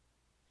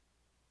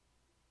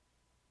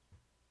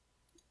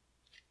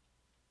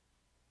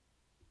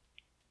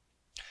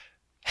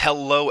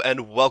Hello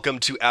and welcome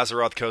to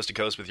Azeroth Coast to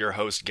Coast with your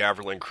host,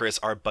 Gavril and Chris.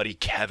 Our buddy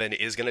Kevin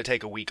is going to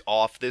take a week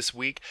off this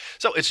week,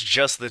 so it's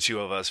just the two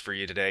of us for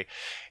you today.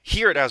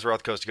 Here at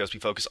Azeroth Coast to Coast, we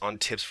focus on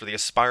tips for the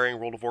aspiring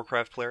World of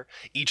Warcraft player.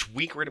 Each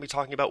week, we're going to be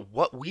talking about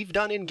what we've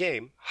done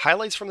in-game,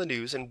 highlights from the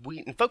news, and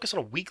focus on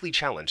a weekly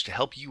challenge to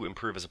help you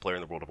improve as a player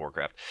in the World of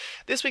Warcraft.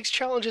 This week's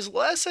challenge is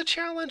less a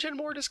challenge and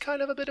more just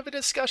kind of a bit of a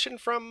discussion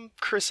from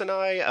Chris and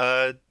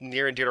I,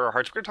 near and dear to our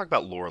hearts. We're going to talk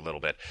about lore a little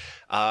bit.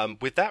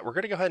 With that, we're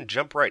going to go ahead and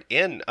jump right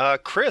in.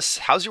 Chris,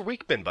 how's your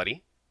week been,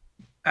 buddy?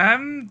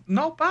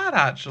 Not bad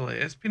actually.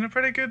 It's been a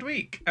pretty good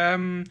week.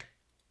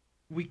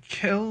 We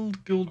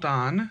killed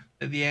Gul'dan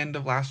at the end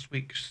of last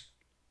week.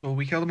 So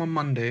we killed him on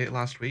Monday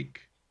last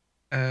week,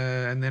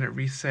 and then it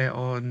reset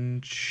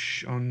on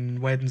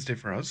Wednesday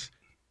for us,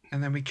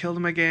 and then we killed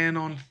him again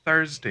on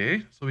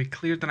Thursday. So we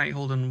cleared the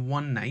Nighthold in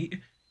one night,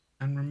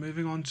 and we're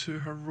moving on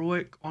to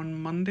Heroic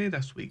on Monday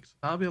this week. So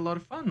that'll be a lot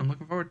of fun. I'm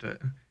looking forward to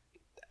it.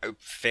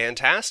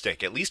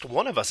 Fantastic. At least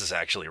one of us is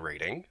actually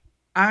raiding.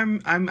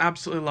 I'm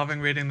absolutely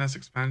loving raiding this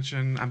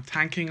expansion. I'm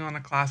tanking on a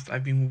class that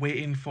I've been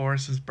waiting for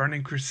since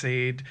Burning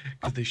Crusade,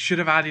 because they should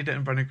have added it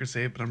in Burning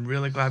Crusade, but I'm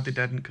really glad they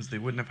didn't, because they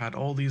wouldn't have had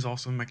all these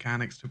awesome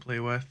mechanics to play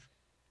with.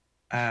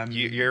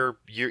 You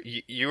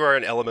are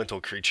an elemental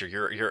creature.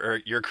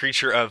 You're a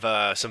creature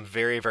of some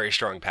very, very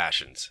strong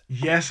passions.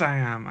 Yes, I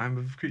am. I'm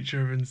a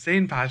creature of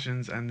insane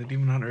passions, and the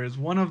Demon Hunter is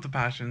one of the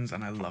passions,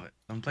 and I love it.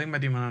 I'm playing my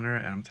Demon Hunter,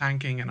 and I'm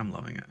tanking, and I'm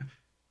loving it.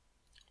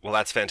 Well,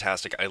 that's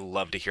fantastic. I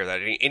love to hear that.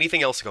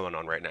 Anything else going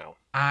on right now?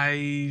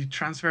 I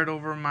transferred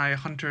over my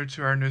Hunter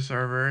to our new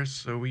server.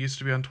 So we used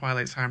to be on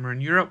Twilight's Hammer in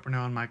Europe. We're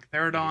now on Mike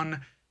Therodon.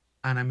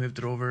 And I moved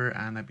it over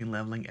and I've been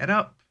leveling it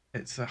up.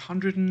 It's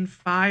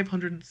 105,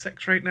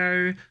 106 right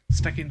now.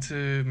 Sticking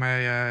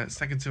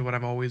to what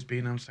I've always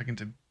been. I'm sticking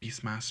to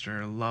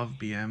Beastmaster. I love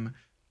BM.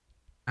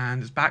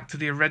 And it's back to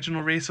the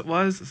original race it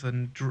was. It's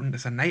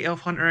a Night Elf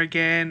Hunter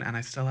again, and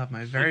I still have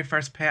my very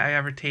first pet I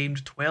ever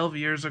tamed 12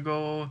 years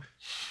ago,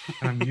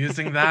 and I'm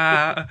using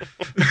that.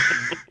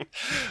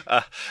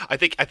 I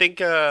think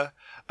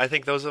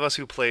those of us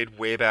who played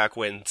way back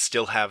when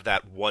still have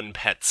that one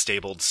pet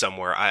stabled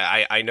somewhere.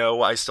 I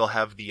know I still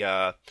have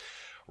the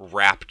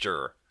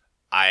Raptor.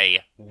 I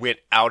went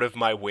out of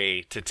my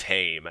way to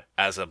tame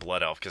as a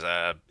Blood Elf,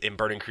 because in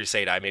Burning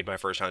Crusade I made my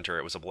first hunter.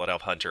 It was a Blood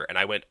Elf hunter, and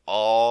I went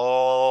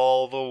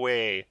all the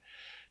way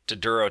to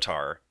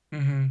Durotar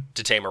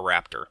to tame a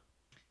Raptor,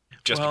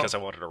 just because I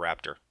wanted a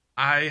Raptor.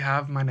 I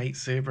have my Night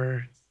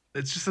Saber.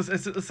 It's just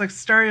it's like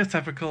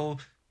stereotypical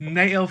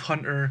Night Elf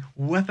hunter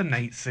with a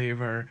Night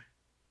Saber,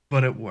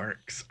 but it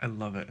works. I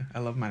love it. I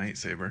love my Night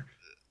Saber.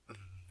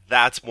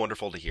 That's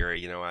wonderful to hear.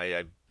 You know,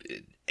 I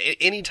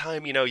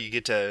anytime you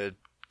get to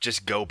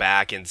just go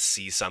back and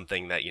see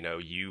something that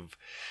you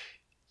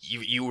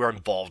were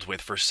involved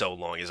with for so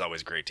long is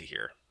always great to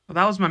hear. Well,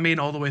 that was my main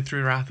all the way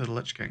through Wrath of the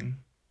Lich King.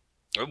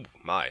 Oh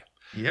my.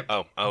 Yep.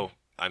 Oh,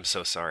 I'm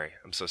so sorry.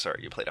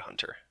 You played a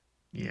hunter.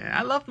 Yeah,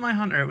 I loved my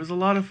hunter. It was a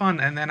lot of fun,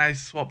 and then I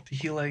swapped to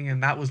healing,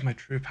 and that was my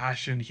true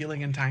passion.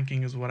 Healing and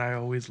tanking is what I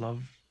always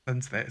loved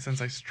since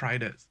I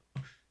tried it.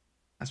 So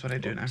that's what I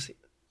do now.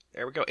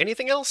 There we go.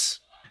 Anything else?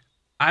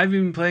 I've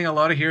been playing a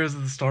lot of Heroes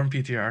of the Storm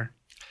PTR.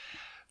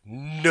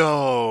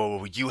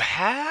 No, you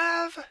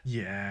have?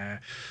 Yeah.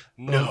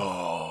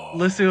 No.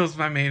 Lucio's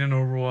my main in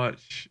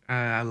Overwatch.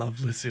 I love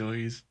Lucio.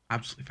 He's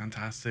absolutely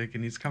fantastic,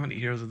 and he's coming to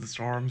Heroes of the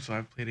Storm, so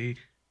I've played a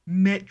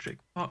metric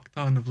fuck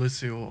ton of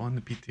Lucio on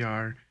the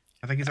PTR.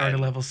 I think he's already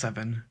level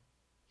 7.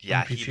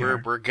 Yeah,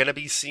 we're going to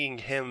be seeing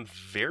him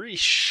very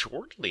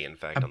shortly, in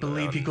fact. I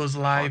believe he goes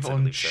live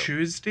on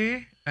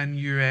Tuesday in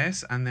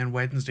US and then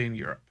Wednesday in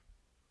Europe.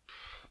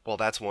 Well,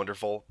 that's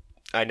wonderful.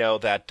 I know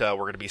that we're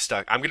going to be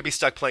stuck. I'm going to be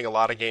stuck playing a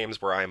lot of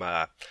games where I'm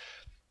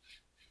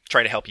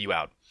trying to help you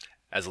out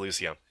as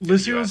Lucio.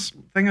 Lucio's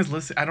thing is,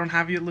 Lucio, I don't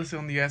have Lucio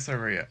on the US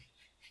server yet.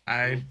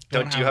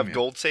 Don't you have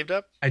gold saved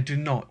up? I do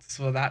not.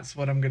 So that's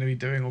what I'm going to be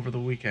doing over the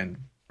weekend,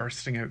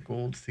 bursting out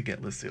gold to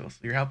get Lucio. So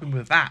you're helping me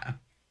with that.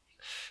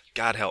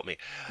 God help me.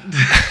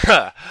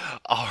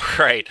 All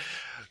right.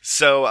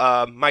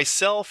 So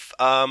myself,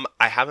 I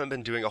haven't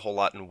been doing a whole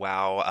lot in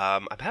WoW.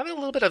 I'm having a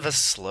little bit of a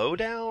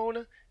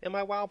slowdown in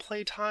my WoW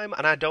playtime,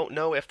 and I don't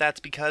know if that's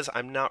because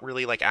I'm not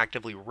really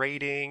actively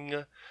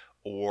raiding,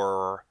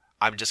 or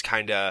I'm just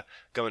kind of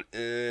going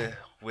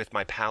with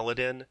my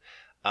paladin.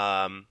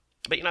 But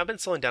I've been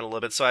slowing down a little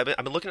bit, so I've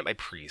been looking at my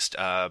priest.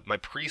 My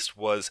priest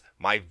was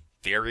my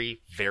very,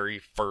 very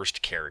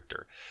first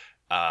character.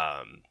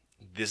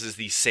 This is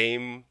the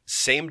same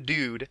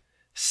dude,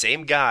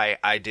 same guy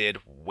I did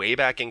way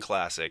back in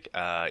Classic.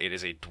 It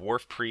is a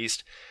dwarf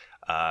priest,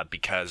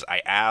 because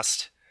I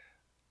asked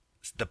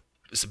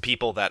some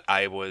people that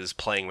I was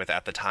playing with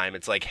at the time.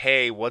 It's like,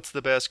 hey, what's the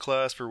best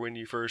class for when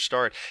you first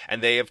start?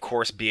 And they, of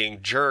course,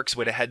 being jerks,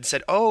 went ahead and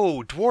said,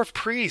 oh, dwarf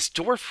priest,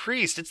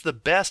 it's the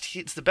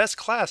best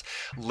class.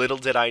 Little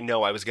did I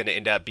know I was going to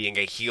end up being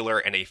a healer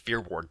and a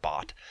fear ward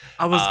bot.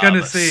 I was going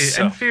to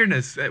say, in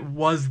fairness, it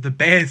was the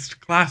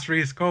best class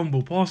race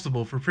combo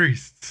possible for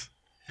priests.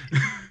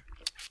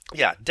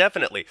 Yeah,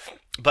 definitely.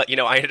 But,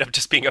 I ended up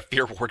just being a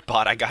Fear Ward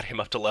bot. I got him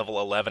up to level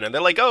 11, and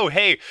they're like, oh,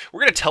 hey,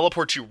 we're going to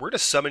teleport you. We're going to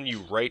summon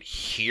you right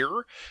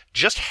here.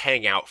 Just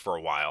hang out for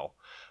a while.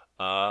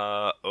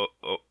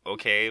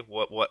 Okay.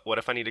 What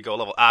if I need to go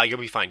level? You'll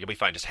be fine. You'll be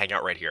fine. Just hang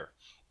out right here.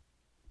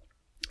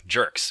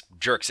 Jerks,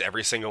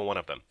 every single one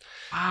of them.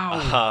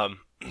 Wow.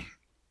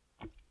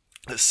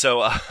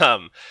 So,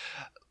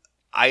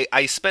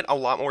 I spent a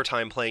lot more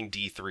time playing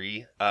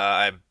D3.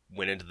 I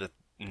went into the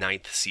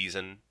 9th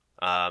season.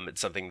 It's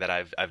something that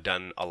I've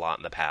done a lot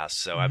in the past,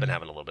 so I've been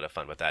having a little bit of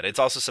fun with that. It's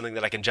also something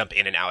that I can jump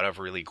in and out of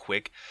really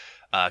quick,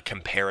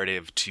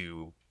 comparative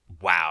to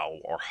WoW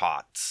or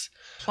HOTS.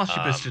 Plus,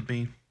 you boosted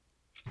me.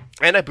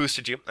 And I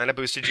boosted you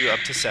up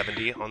to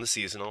 70 on the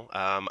seasonal.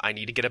 I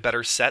need to get a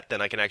better set,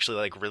 then I can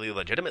actually really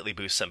legitimately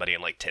boost somebody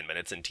in 10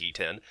 minutes in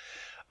T10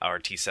 or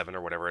T7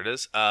 or whatever it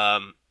is.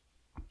 And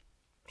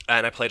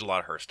I played a lot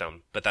of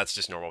Hearthstone, but that's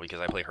just normal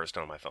because I play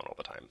Hearthstone on my phone all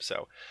the time.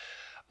 So,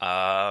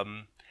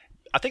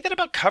 I think that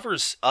about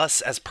covers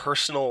us as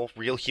personal,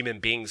 real human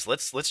beings.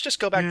 Let's just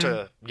go back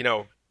to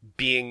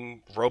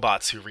being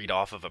robots who read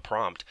off of a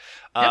prompt.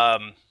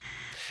 Yep.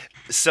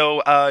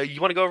 So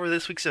you want to go over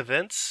this week's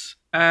events?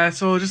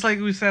 So just like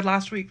we said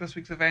last week, this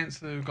week's events,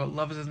 so we've got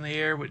Love is in the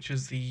Air, which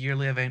is the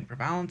yearly event for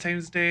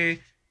Valentine's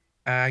Day.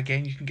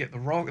 Again, you can get the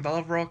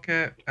Love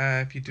Rocket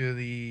if you do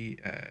the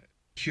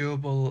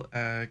queuable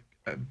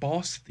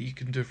boss that you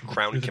can do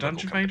through the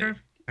Dungeon Finder.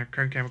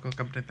 Crown Chemical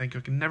Company, thank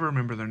you. I can never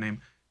remember their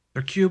name.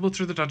 They're queuable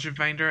through the Dungeon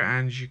Finder,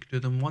 and you can do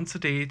them once a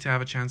day to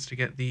have a chance to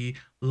get the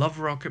Love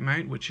Rocket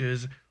mount, which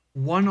is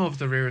one of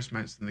the rarest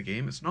mounts in the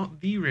game. It's not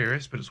the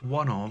rarest, but it's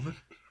one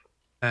of.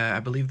 I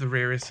believe the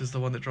rarest is the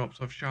one that drops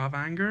off Shaw of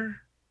Anger.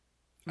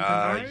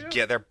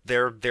 Yeah,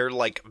 they're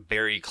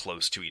very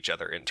close to each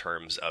other in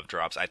terms of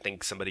drops. I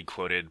think somebody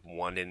quoted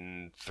 1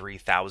 in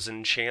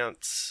 3,000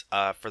 chance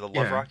for the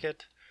Love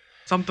Rocket.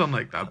 Something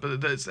like that,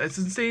 but it's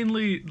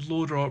insanely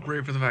low drop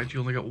rate for the fact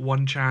you only get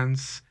one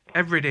chance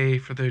every day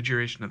for the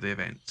duration of the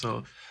event.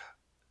 So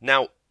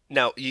now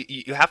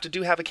you have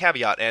to have a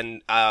caveat,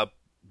 and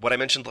what I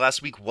mentioned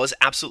last week was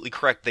absolutely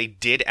correct. They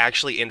did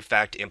actually, in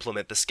fact,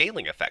 implement the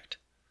scaling effect.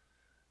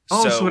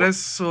 Oh, so it is.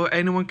 So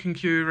anyone can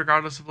queue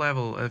regardless of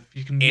level. If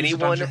you can use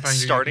anyone the Dungeon Finder,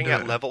 starting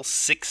at level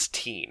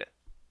 16.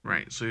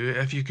 Right. So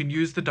if you can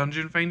use the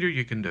Dungeon Finder,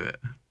 you can do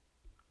it.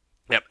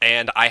 Yep.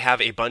 And I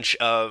have a bunch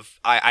of.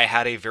 I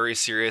had a very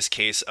serious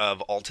case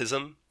of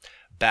autism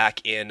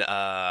back in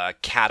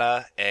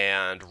Kata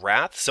and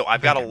Wrath, so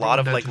I've got a lot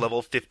of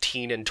level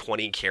 15 and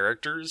 20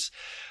 characters.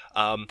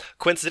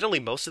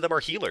 Coincidentally, most of them are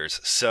healers.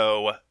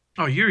 So.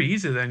 Oh, you're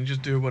easy then.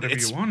 Just do whatever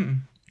you want.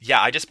 Yeah,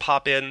 I just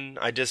pop in,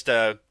 I just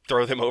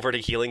throw them over to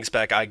healing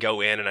spec, I go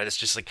in, and I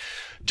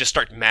just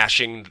start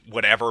mashing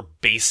whatever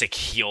basic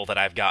heal that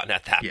I've gotten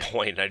at that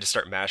point, and I just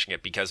start mashing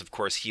it because, of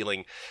course,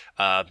 healing,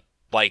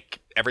 like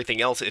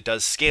everything else, it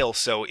does scale,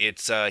 so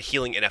it's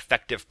healing an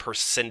effective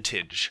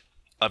percentage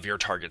of your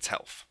target's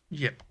health.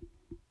 Yep.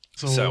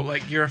 So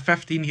you're a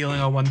 15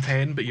 healing a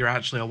 110, but you're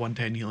actually a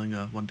 110 healing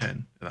a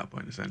 110 at that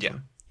point, essentially.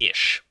 Yeah,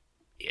 ish.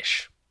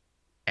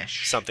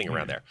 Something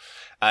around there.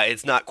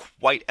 It's not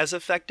quite as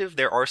effective.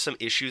 There are some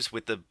issues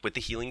with the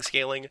healing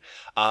scaling,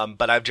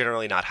 but I've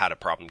generally not had a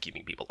problem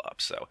keeping people up.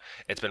 So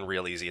it's been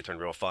real easy. It's been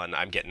real fun.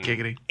 I'm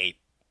getting 8.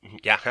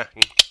 Yeah,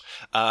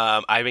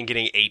 I've been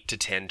getting 8 to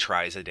 10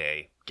 tries a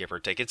day, give or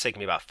take. It's taken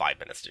me about 5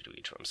 minutes to do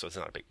each of them, so it's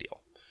not a big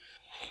deal.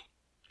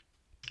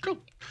 Cool.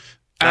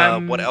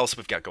 What else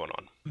we've got going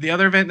on? The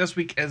other event this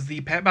week is the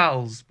Pet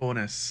Battles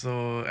bonus.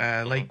 So,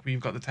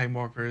 we've got the Time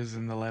Walkers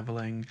and the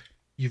leveling.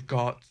 You've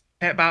got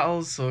Pet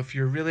Battles, so if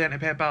you're really into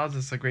Pet Battles,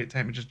 it's a great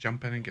time to just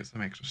jump in and get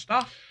some extra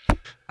stuff.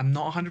 I'm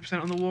not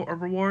 100% on the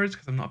rewards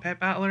because I'm not a pet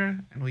battler.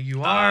 I know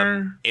you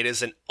are. It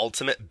is an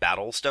ultimate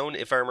battle stone,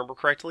 if I remember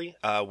correctly,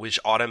 which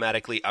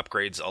automatically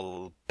upgrades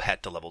a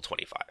pet to level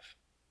 25.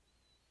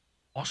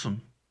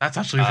 Awesome. That's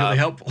actually really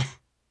helpful.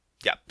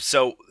 Yeah.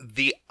 So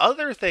the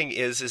other thing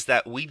is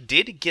that we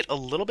did get a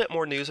little bit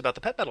more news about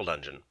the Pet Battle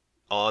Dungeon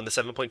on the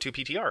 7.2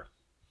 PTR.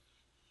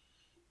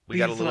 We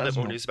got a little bit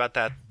more news about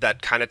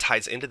that kind of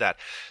ties into that.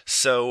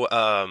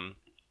 So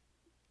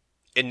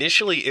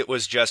initially it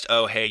was just,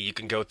 oh, hey, you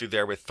can go through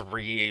there with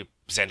 3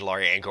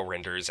 Zandalari Angle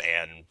Renders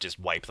and just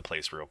wipe the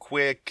place real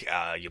quick.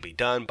 You'll be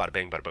done. Bada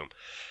bing, bada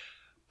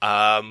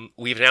boom.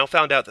 We've now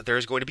found out that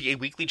there's going to be a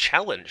weekly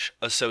challenge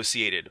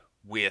associated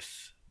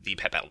with the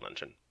Pet Battle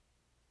Dungeon.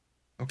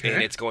 Okay.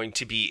 And it's going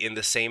to be in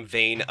the same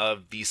vein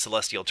of the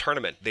Celestial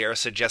Tournament. They are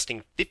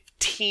suggesting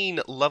 15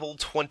 level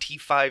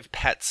 25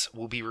 pets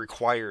will be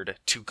required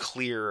to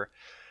clear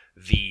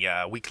the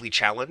weekly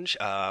challenge.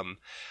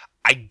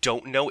 I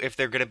don't know if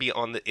they're going to be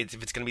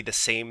if it's going to be the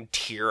same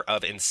tier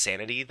of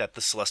insanity that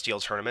the Celestial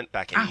Tournament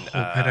back in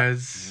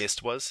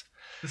Mist was.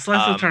 The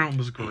Celestial Tournament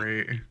was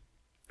great.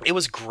 It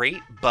was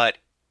great, but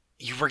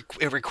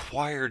it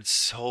required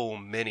so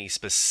many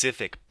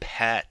specific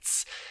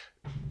pets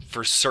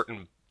for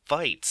certain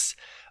fights.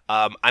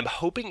 I'm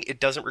hoping it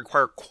doesn't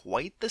require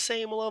quite the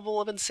same level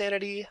of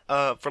insanity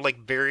for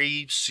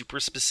very super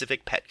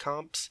specific pet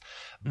comps,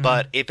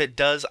 but if it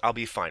does, I'll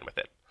be fine with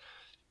it.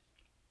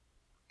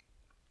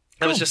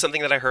 That was Cool. just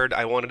something that I heard.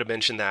 I wanted to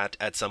mention that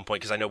at some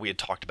point because I know we had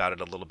talked about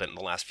it a little bit in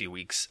the last few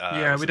weeks.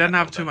 Yeah, we So didn't that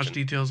have little too much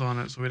dungeon. details on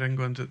it, so we didn't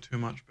go into it too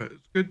much. But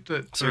it's good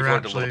that So we've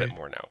learned a little bit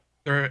more now.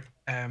 they're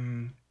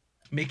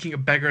making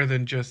it bigger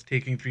than just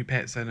taking 3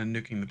 pets in and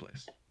nuking the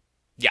place.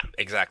 Yeah,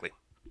 exactly.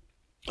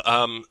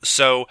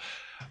 So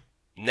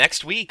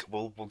next week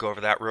we'll go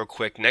over that real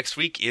quick. Next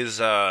week is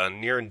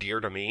near and dear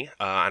to me,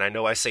 and I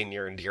know I say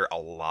near and dear a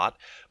lot,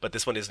 but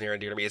this one is near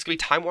and dear to me. It's gonna be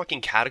Time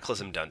Walking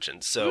Cataclysm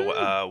Dungeon.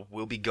 So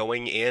we'll be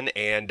going in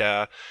and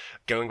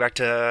going back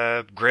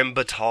to Grim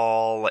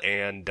Batal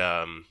and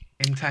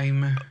In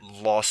time.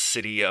 Lost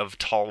City of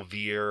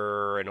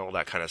Talvir and all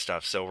that kind of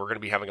stuff. So we're going to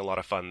be having a lot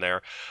of fun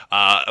there.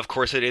 Of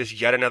course, it is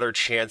yet another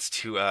chance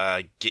to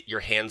get your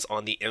hands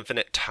on the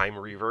Infinite Time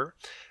Reaver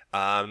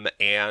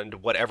and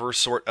whatever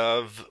sort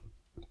of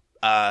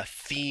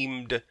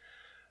themed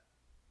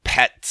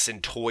pets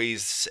and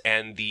toys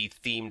and the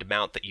themed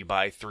mount that you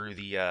buy through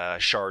the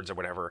shards or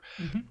whatever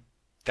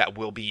that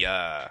will be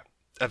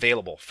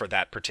available for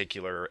that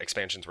particular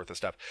expansion's worth of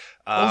stuff.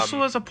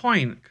 Also, as a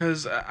point,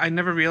 because I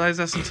never realized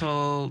this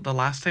until the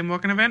last Time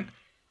Walking event,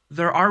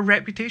 there are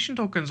reputation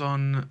tokens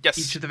on Yes.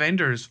 each of the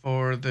vendors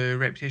for the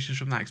reputations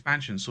from that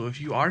expansion. So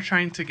if you are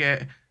trying to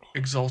get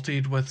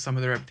exalted with some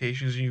of the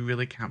reputations and you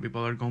really can't be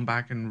bothered going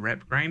back and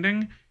rep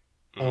grinding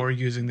or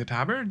using the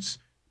tabards,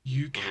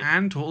 you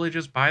can totally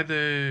just buy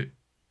the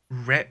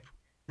rep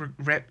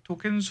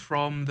tokens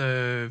from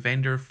the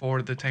vendor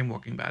for the Time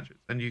Walking badges,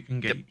 and you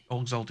can get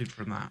all exalted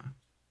from that.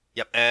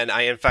 Yep, and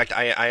I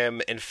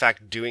am in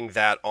fact doing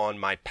that on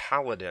my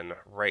Paladin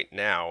right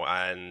now,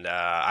 and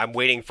I'm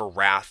waiting for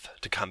Wrath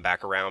to come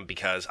back around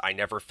because I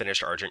never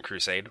finished Argent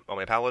Crusade on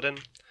my Paladin.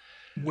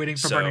 Waiting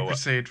for So, Burning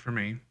Crusade for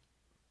me.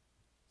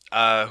 Who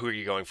are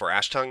you going for?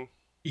 Ashtongue?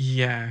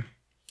 Yeah,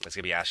 It's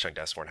gonna be Ashtongue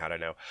Deathsworn. How'd I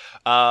know?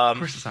 of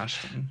course it's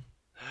Ashton.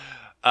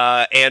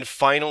 And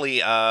finally,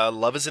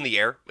 Love is in the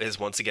Air is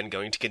once again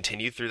going to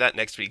continue through that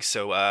next week,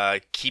 so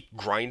keep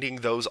grinding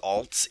those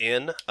alts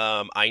in.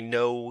 I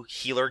know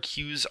healer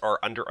queues are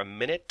under a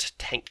minute.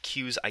 Tank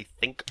queues, I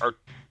think, are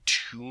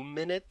 2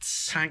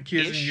 minutes. Tank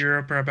queues in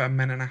Europe are about a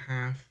minute and a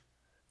half.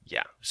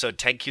 Yeah, so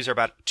tank queues are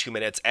about 2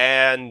 minutes,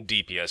 and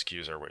DPS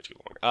queues are way too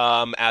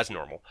long, as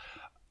normal.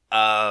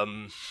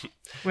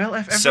 Well,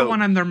 if So-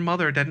 everyone and their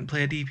mother didn't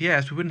play a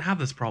DPS, we wouldn't have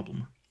this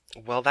problem.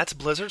 Well, that's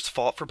Blizzard's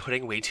fault for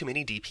putting way too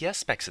many DPS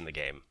specs in the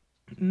game,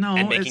 No,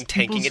 and making it's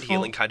tanking people's and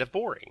healing fault. kind of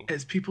boring.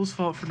 It's people's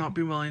fault for not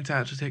being willing to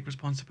actually take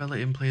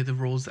responsibility and play the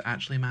roles that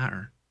actually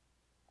matter.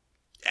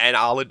 And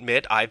I'll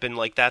admit, I've been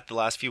like that the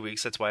last few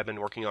weeks. That's why I've been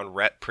working on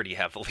Ret pretty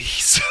heavily,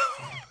 so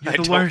You're I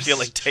the don't feel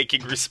worst. like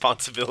taking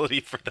responsibility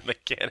for the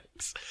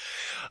mechanics.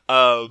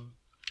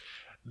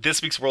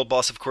 This week's world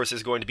boss, of course,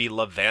 is going to be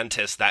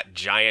Levantis, that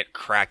giant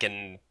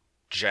kraken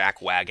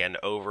jackwagon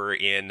over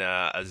in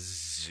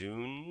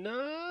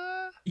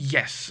Azuna?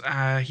 Yes,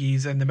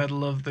 he's in the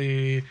middle of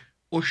the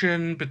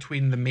ocean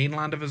between the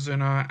mainland of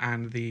Azuna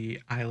and the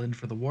island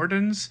for the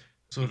Wardens.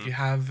 So if you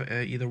have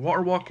either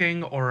water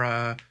walking or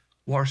a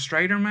water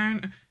strider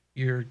mount,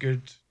 you're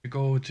good to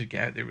go to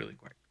get out there really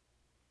quick.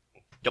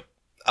 Yep.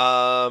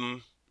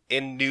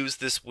 In news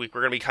this week,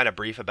 we're going to be kind of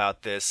brief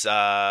about this.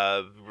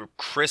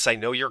 Chris, I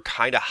know you're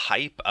kind of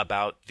hype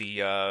about the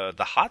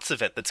HOTS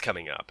event that's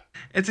coming up.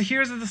 It's a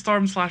Heroes of the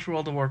Storm /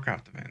 World of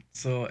Warcraft event.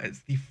 So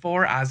it's the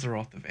For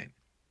Azeroth event.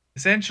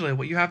 Essentially,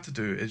 what you have to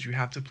do is you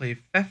have to play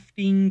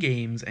 15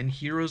 games in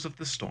Heroes of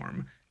the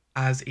Storm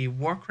as a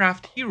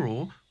Warcraft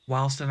hero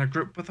whilst in a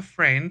group with a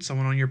friend,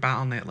 someone on your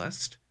Battle.net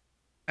list,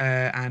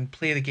 and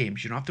play the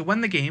games. You don't have to win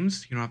the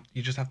games.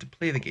 You just have to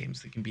play the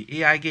games. They can be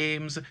AI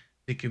games.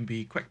 They can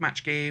be quick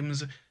match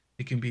games.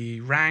 They can be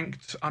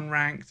ranked,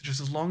 unranked,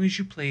 just as long as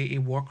you play a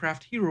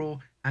Warcraft hero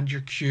and you're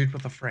queued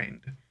with a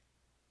friend.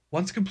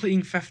 Once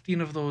completing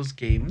 15 of those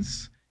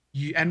games,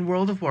 in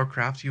World of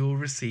Warcraft, you will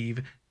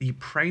receive the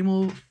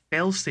Primal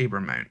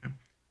Fellsaber mount.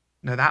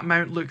 Now, that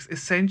mount looks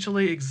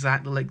essentially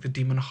exactly like the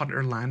Demon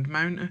Hunter land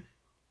mount,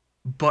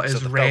 but So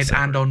is the red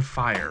Fellsaber. and on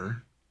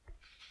fire.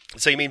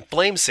 So you mean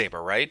Flame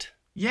Saber, right?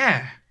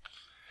 Yeah.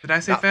 Did I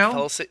say Not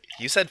Fell?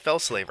 You said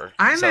Fellslaver.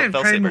 I So meant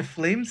Fellsaber. Primal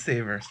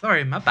Flamesaber.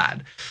 Sorry, my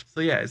bad.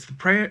 So yeah, it's the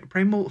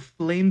Primal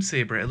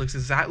Flamesaber. It looks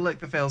exactly like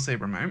the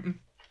Fellsaber mount,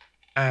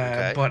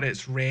 Okay. but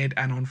it's red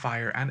and on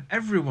fire, and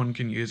everyone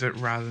can use it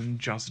rather than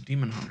just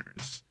demon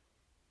hunters.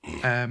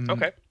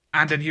 Okay.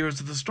 And in Heroes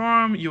of the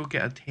Storm, you'll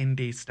get a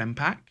 10-day stim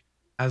pack,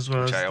 as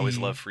well Which as I always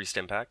the- love free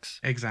stim packs.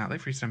 Exactly,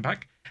 free stim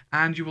pack.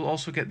 And you will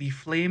also get the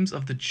Flames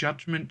of the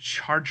Judgment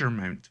Charger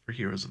mount for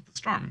Heroes of the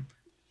Storm.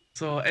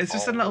 So it's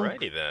just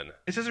Alrighty then.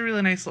 it's just a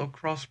really nice little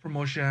cross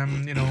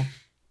promotion.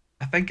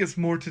 I think it's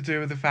more to do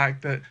with the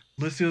fact that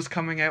Lucio's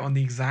coming out on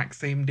the exact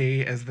same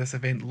day as this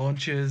event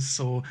launches.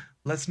 So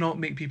let's not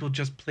make people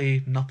just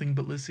play nothing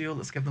but Lucio.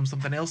 Let's give them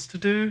something else to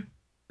do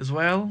as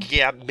well.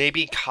 Yeah,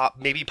 maybe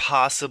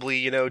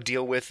possibly,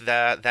 deal with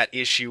that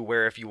issue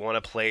where if you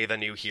want to play the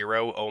new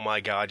hero, oh my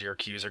god, your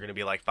queues are going to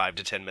be like 5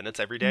 to 10 minutes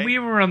every day. We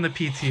were on the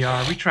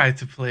PTR. We tried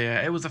to play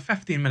it. It was a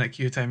 15-minute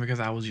queue time because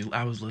I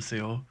was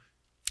Lucio.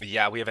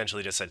 Yeah, we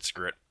eventually just said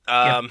screw it.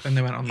 Then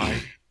they went on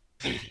live.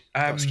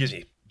 Oh, excuse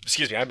me.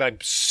 Excuse me, I'm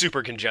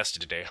super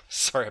congested today.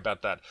 Sorry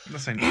about that.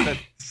 Listen,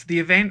 the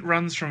event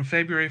runs from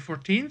February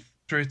 14th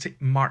through to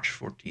March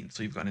 14th.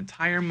 So you've got an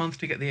entire month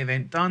to get the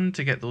event done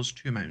to get those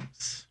 2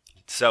 mounts.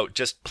 So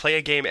just play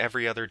a game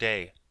every other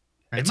day.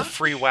 Very It's much. a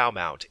free WoW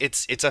mount.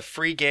 It's a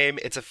free game.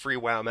 It's a free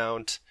WoW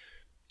mount.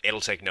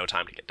 It'll take no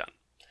time to get done.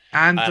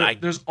 And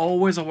there's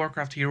always a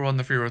Warcraft hero on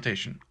the free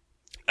rotation.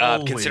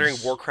 Considering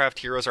Warcraft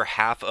heroes are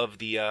half of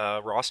the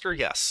roster,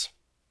 yes.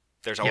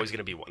 There's always going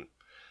to be one.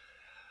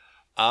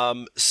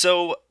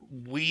 So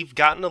we've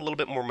gotten a little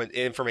bit more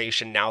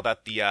information now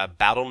that the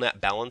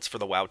BattleNet balance for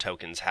the WoW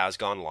tokens has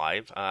gone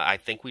live. I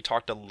think we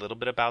talked a little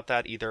bit about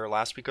that either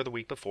last week or the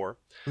week before.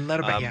 A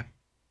little bit, yeah.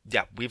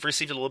 Yeah, we've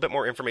received a little bit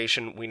more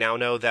information. We now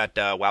know that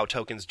WoW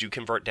tokens do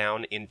convert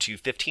down into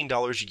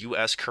 $15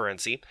 US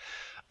currency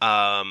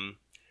for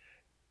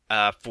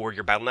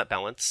your BattleNet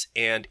balance.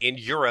 And in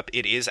Europe,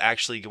 it is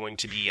actually going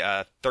to be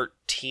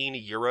 13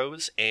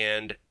 euros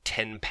and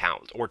 10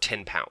 pounds, or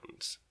 10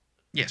 pounds.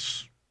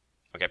 Yes.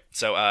 Okay,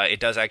 so it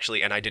does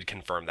actually, and I did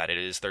confirm that it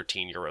is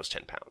 13 euros,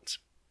 10 pounds.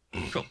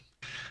 Cool.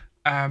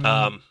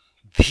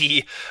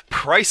 The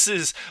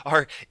prices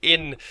are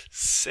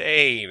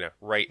insane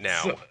right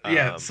now.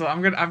 So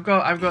I've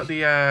got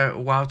the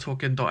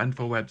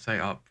wowtoken.info website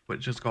up,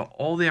 which has got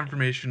all the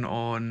information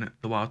on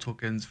the WoW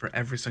tokens for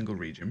every single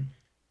region.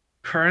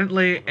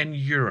 Currently in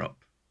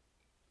Europe,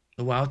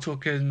 the WoW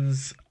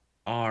tokens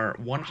are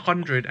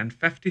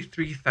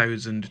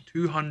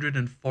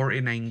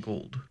 153,249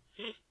 gold.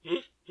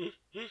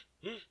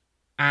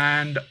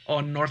 And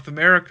on North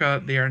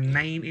America, they are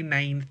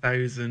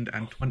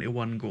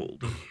 99,021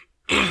 gold.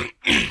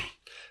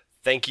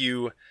 Thank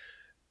you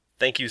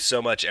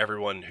so much,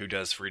 everyone who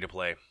does free to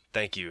play.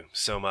 Thank you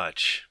so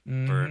much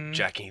for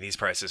jacking these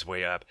prices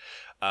way up.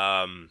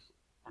 Now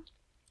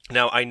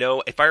I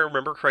know, if I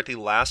remember correctly,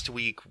 last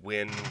week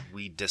when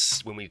we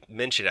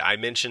mentioned it, I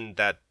mentioned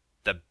that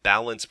the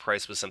balance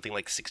price was something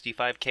like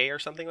 65k or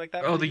something like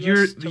that. Oh, the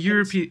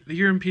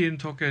European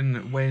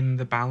token, when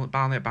the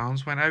BattleNet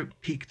balance went out,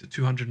 peaked at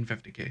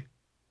 250k.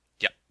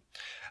 Yep.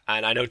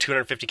 And I know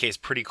 250k is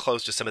pretty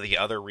close to some of the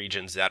other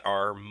regions that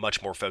are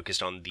much more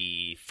focused on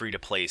the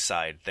free-to-play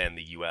side than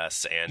the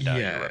US and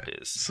Europe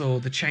is. So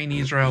the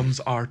Chinese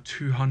realms are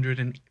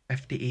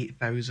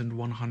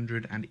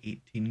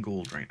 258,118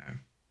 gold right now.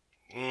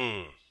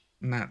 And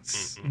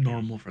that's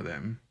normal for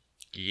them.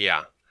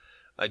 Yeah.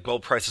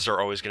 Gold prices are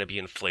always going to be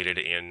inflated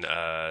in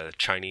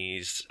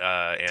Chinese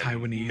and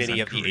Taiwanese many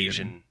and of the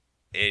Korean.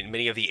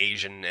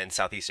 Asian and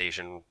Southeast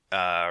Asian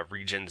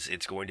regions.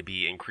 It's going to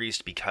be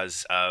increased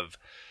because of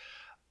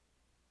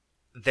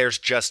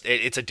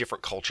it's a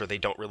different culture. They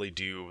don't really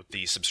do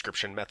the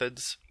subscription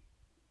methods,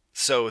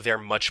 so they're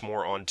much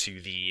more onto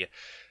the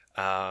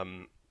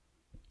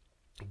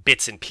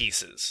bits and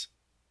pieces.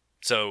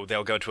 So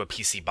they'll go to a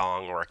PC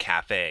Bong or a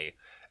cafe,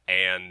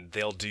 and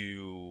they'll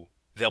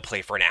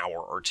play for an hour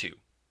or two,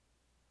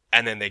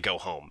 and then they go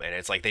home. And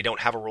it's like they don't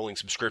have a rolling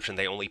subscription.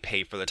 They only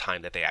pay for the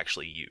time that they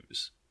actually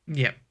use.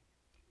 Yep.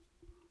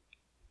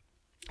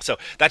 So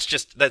that's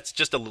just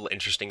a little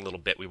interesting little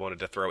bit we wanted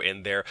to throw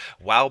in there.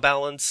 WoW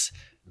balance,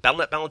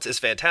 BattleNet balance is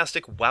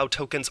fantastic. WoW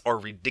tokens are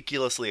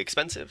ridiculously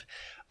expensive.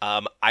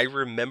 I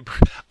remember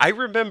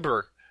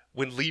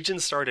when Legion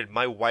started,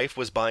 my wife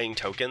was buying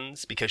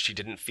tokens because she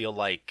didn't feel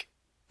like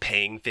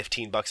paying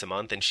 $15 a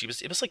month, and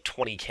it was like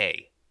 20k.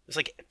 It was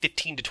like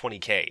 15 to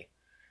 20k.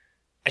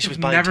 And she was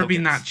buying never tokens.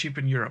 been that cheap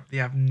in Europe. They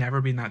have never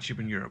been that cheap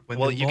in Europe. When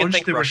they you launched, can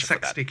thank they Russia were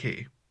for that.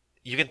 60k.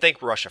 You can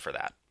thank Russia for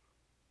that.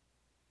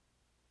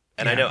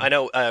 And Yeah. I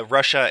know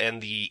Russia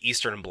and the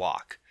Eastern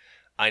Bloc,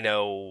 I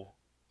know,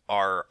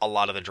 are a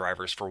lot of the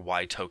drivers for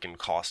why token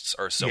costs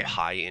are so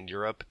high in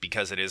Europe,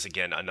 because it is,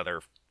 again,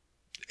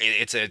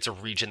 it's a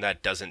region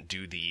that doesn't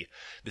do the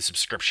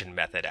subscription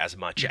method as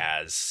much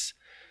as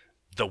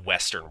the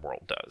Western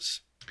world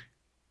does.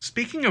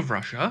 Speaking of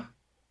Russia,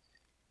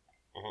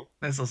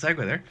 nice little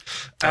segue there.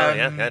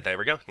 There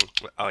we go.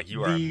 Oh,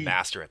 you are a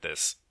master at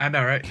this. I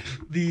know, right?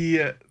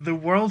 The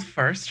world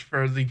first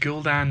for the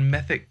Gul'dan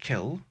mythic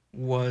kill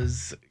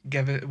was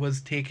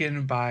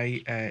taken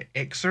by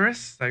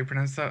Exorus. Is that how you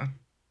pronounce that?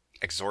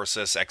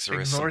 Exorcus,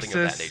 something of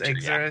that nature.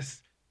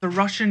 Exorus.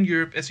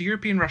 The it's a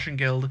European Russian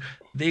guild.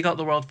 They got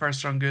the world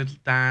first on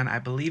Gul'dan. I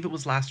believe it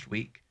was last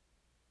week.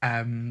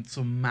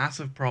 So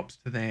massive props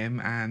to them,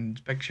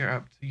 and big shout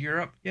out to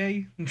Europe.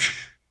 Yay.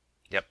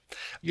 Yep.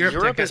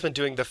 Europe has been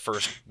doing the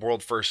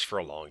world first for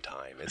a long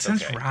time.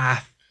 Since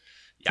Wrath.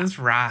 Yeah. Since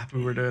Wrath,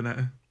 we were doing it.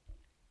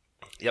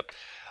 Yep.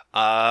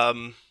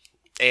 And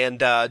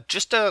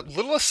just a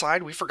little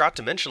aside we forgot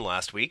to mention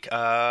last week,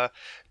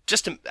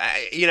 just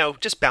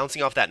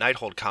bouncing off that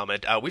Nighthold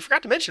comment, we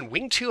forgot to mention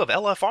Wing 2 of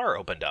LFR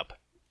opened up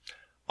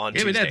on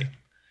Tuesday. We did.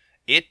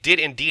 It did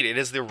indeed. It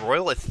is the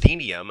Royal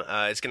Athenium.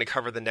 It's going to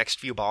cover the next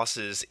few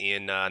bosses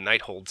in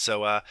Nighthold.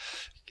 So I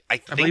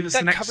believe it's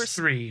the next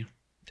 3.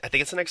 I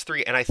think it's the next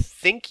 3, and I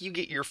think you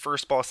get your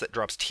first boss that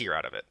drops tier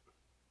out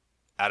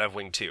of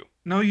Wing 2.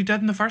 No, you did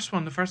in the first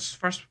one. The first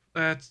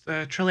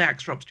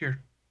Trilliax drops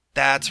tier.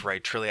 That's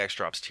right. Trilliax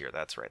drops tier.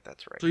 That's right.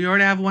 That's right. So you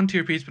already have one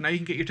tier piece, but now you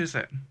can get your two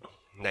set.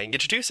 Now you can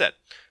get your two set.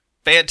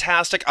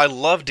 Fantastic. I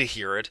love to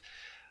hear it.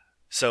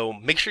 So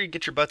make sure you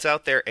get your butts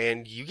out there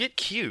and you get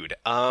queued.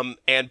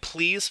 And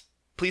please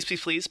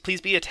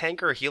be a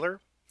tank or a healer.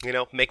 You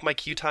know, make my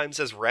queue times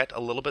as Rhett a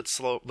little bit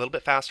slow, a little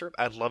bit faster.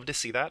 I'd love to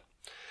see that.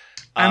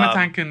 I'm a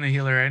tank and a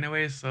healer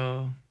anyway,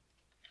 so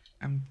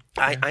I'm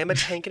a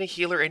tank and a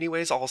healer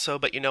anyways also,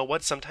 but you know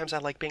what? Sometimes I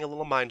like being a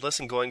little mindless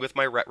and going with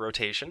my Rhett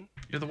rotation.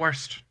 You're the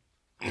worst.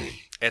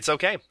 It's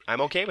okay.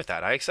 I'm okay with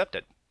that. I accept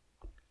it.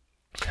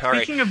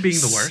 Speaking of being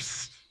the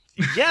worst.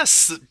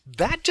 Yes,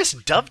 that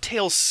just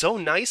dovetails so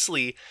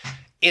nicely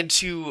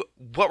into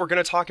what we're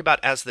going to talk about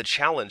as the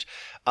challenge.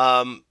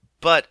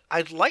 But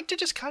I'd like to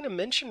just kind of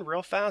mention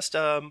real fast,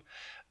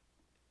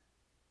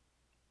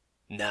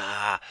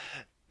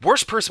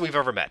 worst person we've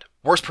ever met.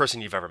 Worst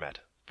person you've ever met.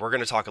 We're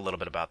going to talk a little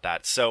bit about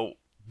that. So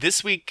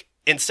this week,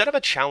 instead of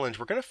a challenge,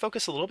 we're going to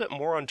focus a little bit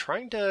more on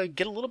trying to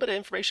get a little bit of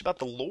information about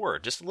the lore,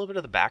 just a little bit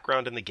of the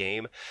background in the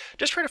game,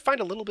 just trying to find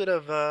a little bit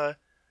of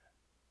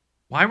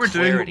why we're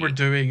clarity. doing what we're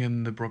doing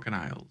in the Broken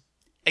Isles.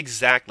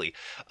 Exactly.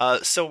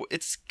 So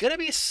it's going to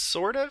be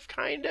sort of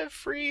kind of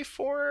free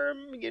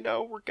form. You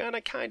know, we're going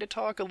to kind of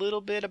talk a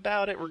little bit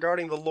about it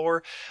regarding the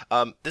lore.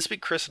 This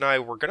week, Chris and I,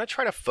 we're going to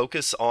try to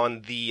focus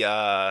on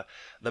the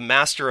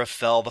Master of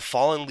Fel, the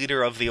fallen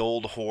leader of the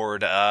Old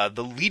Horde,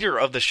 the leader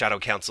of the Shadow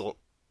Council,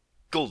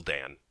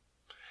 Gul'dan.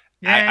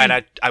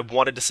 I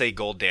wanted to say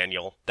Gold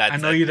Daniel. I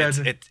know you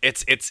did.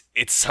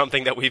 It's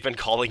something that we've been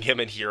calling him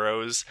in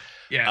Heroes.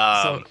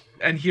 Yeah.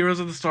 And Heroes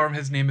of the Storm,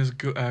 his name is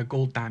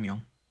Gold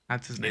Daniel.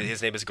 That's his name.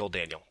 His name is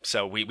Gul'Daniel.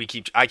 So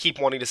I keep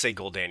wanting to say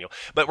Gul'Daniel,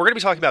 but we're going to be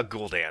talking about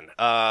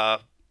Gul'dan,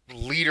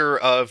 leader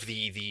of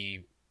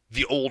the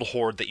old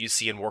horde that you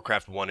see in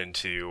Warcraft 1 and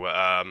 2,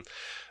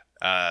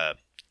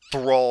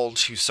 thrall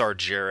to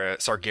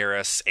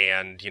Sargeras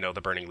and, you know,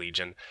 the Burning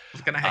Legion. I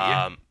was going to hit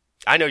you.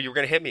 I know you were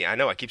going to hit me. I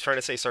know. I keep trying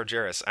to say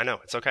Sargeras. I know.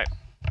 It's okay.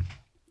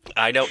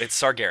 I know.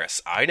 It's Sargeras.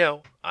 I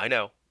know.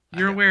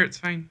 You're aware. It's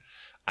fine.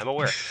 I'm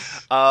aware.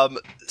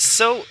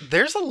 So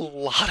there's a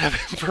lot of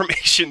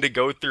information to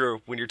go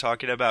through when you're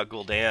talking about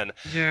Gul'dan.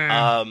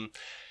 Yeah.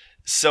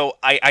 So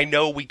I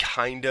know we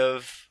kind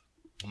of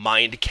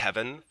mined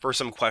Kevin for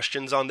some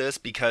questions on this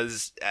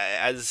because,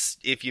 as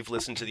if you've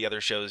listened to the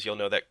other shows, you'll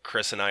know that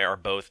Chris and I are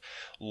both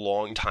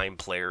longtime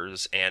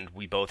players, and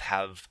we both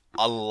have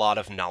a lot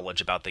of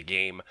knowledge about the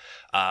game,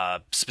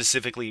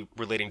 specifically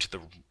relating to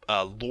the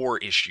lore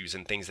issues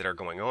and things that are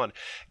going on.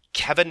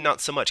 Kevin, not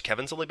so much.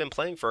 Kevin's only been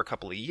playing for a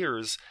couple of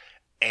years,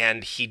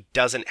 and he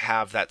doesn't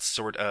have that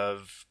sort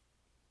of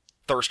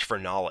thirst for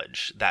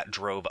knowledge that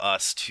drove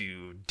us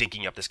to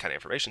digging up this kind of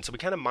information. So we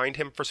kind of mined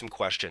him for some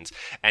questions.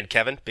 And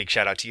Kevin, big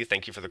shout out to you.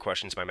 Thank you for the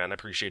questions, my man. I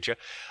appreciate you.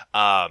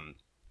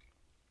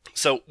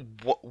 So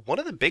one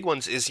of the big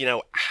ones is, you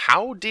know,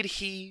 how did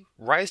he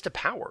rise to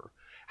power?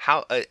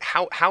 How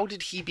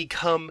did he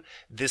become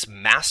this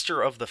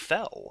master of the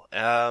Fel?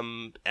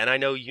 And I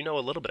know you know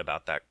a little bit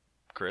about that,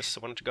 Chris,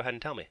 so why don't you go ahead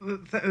and tell me?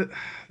 The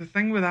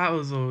thing with that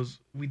is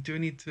we do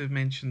need to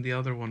mention the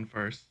other one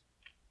first.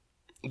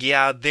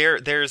 Yeah,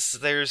 there's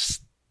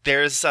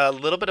a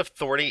little bit of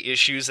thorny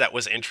issues that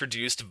was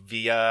introduced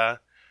via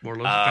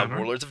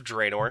Warlords of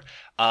Draenor.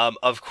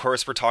 Of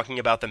course, we're talking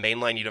about the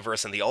mainline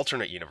universe and the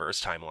alternate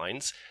universe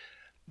timelines.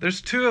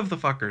 There's two of the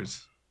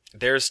fuckers.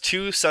 There's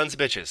two sons of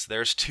bitches.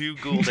 There's two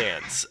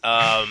Gul'dans.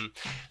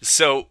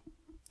 So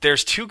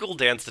there's two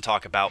Gul'dans to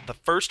talk about. The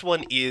first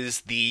one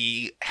is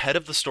the head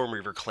of the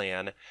Stormreaver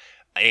clan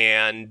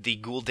and the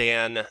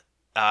Gul'dan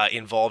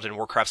involved in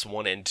Warcrafts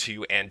 1 and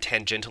 2 and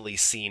tangentially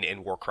seen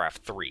in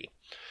Warcraft 3.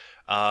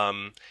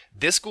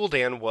 This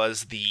Gul'dan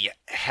was the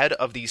head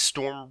of the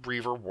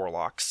Stormreaver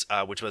Warlocks,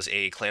 which was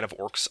a clan of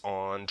orcs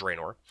on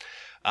Draenor.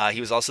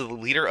 He was also the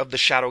leader of the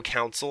Shadow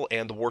Council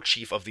and the war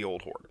chief of the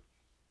Old Horde.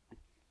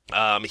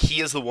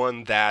 He is the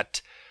one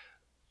that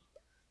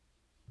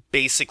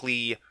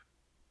basically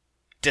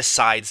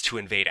decides to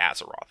invade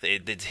Azeroth.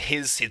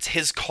 It's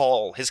his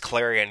call, his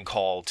clarion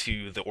call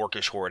to the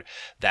Orcish Horde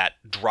that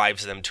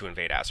drives them to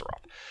invade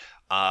Azeroth.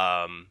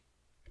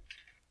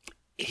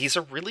 He's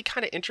a really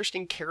kind of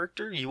interesting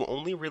character. You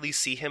only really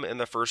see him in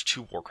the first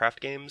two Warcraft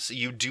games.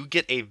 You do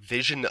get a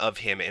vision of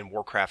him in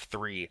Warcraft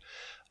 3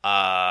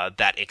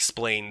 that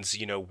explains,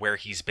 you know, where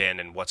he's been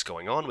and what's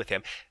going on with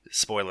him.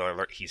 Spoiler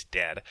alert, he's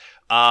dead.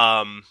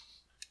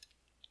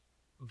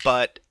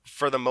 But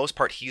for the most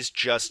part, he's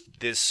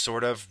just this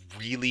sort of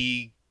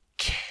really...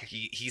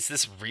 He's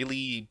this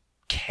really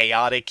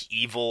chaotic,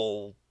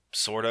 evil,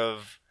 sort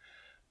of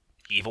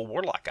evil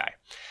warlock guy.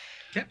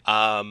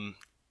 Yeah.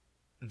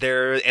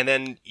 And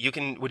then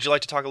would you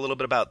like to talk a little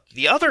bit about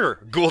the other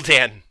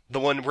Gul'dan, the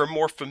one we're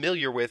more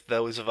familiar with,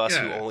 those of us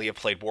who only have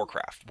played World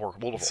of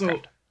Warcraft?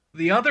 So,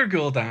 the other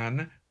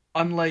Gul'dan,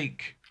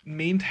 unlike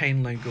main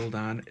timeline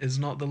Gul'dan, is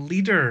not the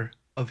leader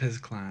of his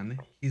clan.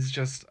 He's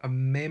just a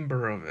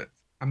member of it.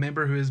 A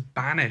member who is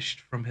banished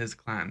from his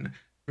clan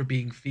for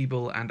being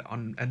feeble and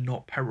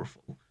not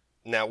powerful.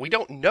 Now, we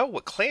don't know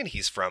what clan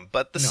he's from,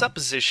 but the No.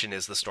 supposition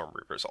is the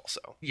Stormreavers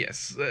also.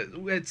 Yes,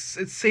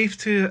 it's safe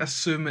to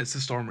assume it's the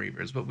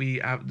Stormreavers, but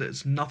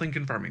there's nothing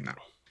confirming that.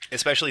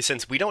 Especially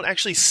since we don't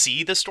actually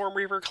see the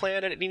Stormreaver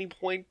clan at any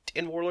point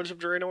in Warlords of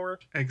Draenor.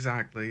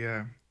 Exactly,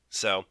 yeah.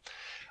 So,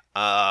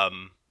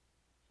 this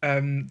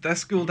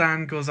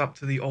Gul'dan goes up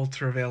to the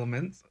Altar of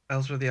Elements,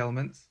 Elder of the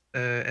Elements,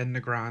 in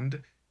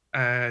Nagrand,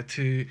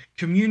 to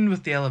commune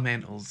with the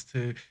elementals,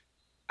 to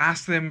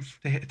ask them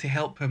to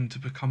help him to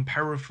become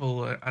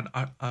powerful,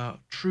 a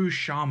true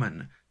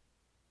shaman,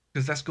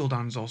 because this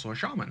Gul'dan is also a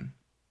shaman.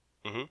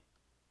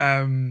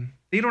 Mm-hmm.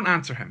 They don't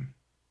answer him.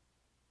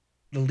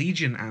 The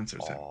Legion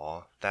answers him.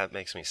 Aw, that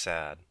makes me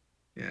sad.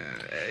 Yeah,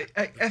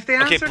 if they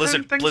answered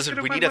him,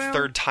 Blizzard, we need a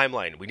third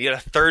timeline. We need a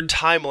third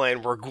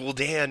timeline where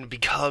Gul'dan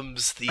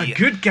becomes a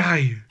good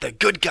guy. The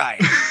good guy.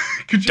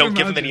 Don't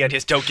give him any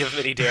ideas. Don't give him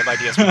any damn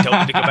ideas. We don't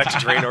need to go back to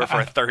Draenor for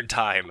a third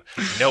time.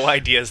 No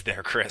ideas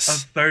there, Chris.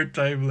 A third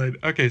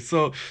timeline. Okay,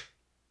 so,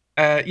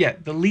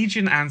 the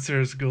Legion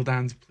answers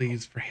Gul'dan's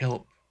pleas for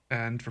help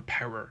and for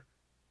power.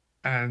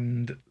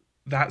 And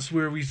that's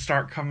where we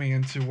start coming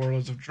into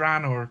Warlords of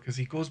Draenor, because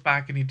he goes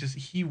back and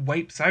he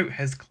wipes out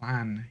his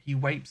clan. He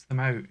wipes them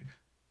out.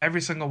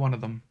 Every single one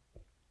of them.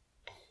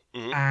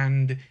 Mm-hmm.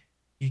 And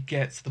he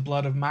gets the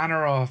blood of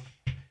Manaroth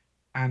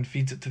and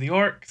feeds it to the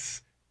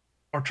orcs.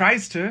 Or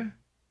tries to,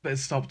 but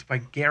is stopped by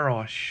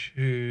Garrosh,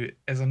 who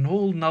is a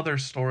whole nother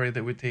story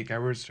that would take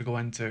hours to go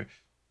into.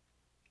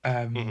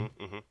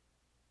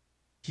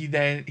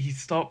 He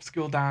stops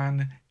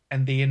Gul'dan,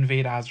 and they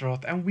invade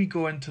Azeroth, and we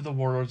go into the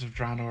Warlords of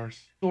Draenor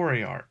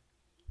story arc.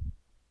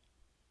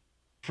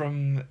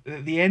 From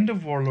the end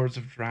of Warlords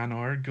of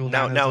Draenor,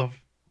 Gul'dan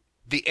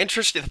the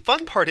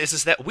fun part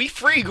is that we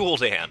free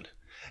Gul'dan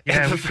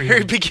at the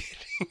very beginning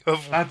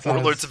of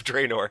Warlords of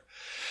Draenor.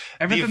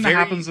 Everything that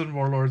happens in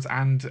Warlords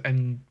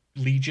and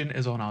Legion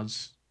is on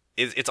us.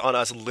 It's on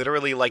us.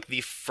 Literally, like,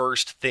 the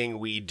first thing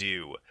we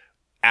do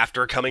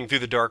after coming through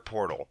the Dark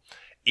Portal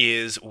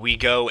is we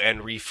go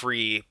and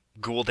refree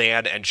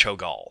Gul'dan and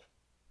Cho'Gall.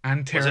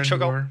 And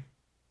Terrangor.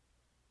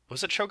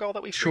 Was it Cho'Gall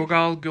that we freed?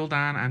 Cho'Gall,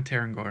 Gul'dan, and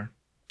Terrangor.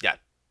 Yeah.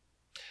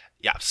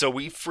 Yeah, so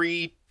we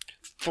free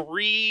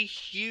 3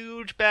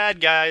 huge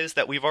bad guys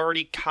that we've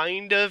already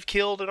kind of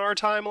killed in our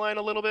timeline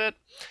a little bit,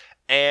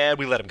 and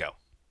we let them go.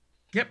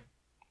 Yep.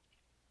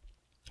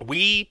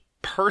 We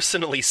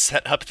personally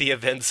set up the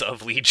events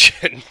of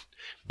Legion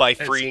by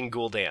freeing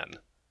Gul'dan.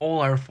 All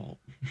our fault.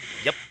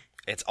 Yep,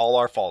 it's all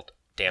our fault.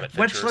 Damn it,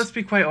 Which, let's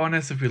be quite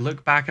honest, if we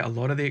look back at a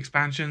lot of the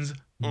expansions,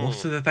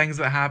 most of the things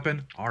that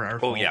happen are our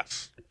fault. Oh, yeah.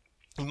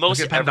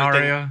 Most look at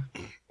Pandaria.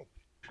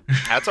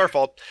 That's our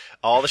fault.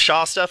 All the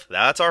Shaw stuff,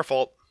 that's our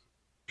fault.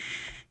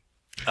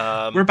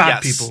 We're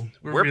bad people.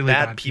 We're really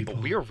bad people.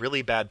 We are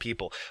really bad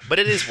people. But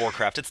it is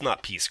Warcraft. It's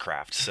not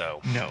Peacecraft,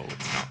 so... No,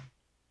 it's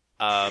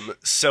not.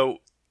 So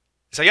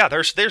yeah,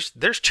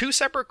 there's 2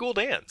 separate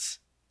Gul'dans.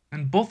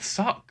 And both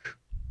suck.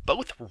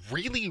 Both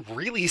really,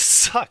 really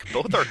suck.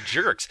 Both are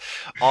jerks.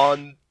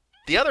 On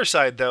the other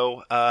side,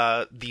 though,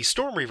 the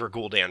Stormreaver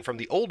Gul'dan from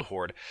the Old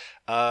Horde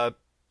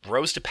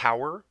rose to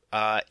power,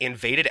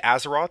 invaded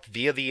Azeroth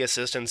via the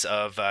assistance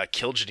of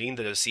Kil'jaeden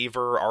the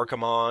Deceiver,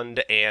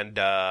 Archimonde, and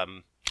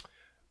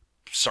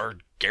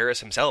Sargeras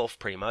himself,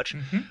 pretty much.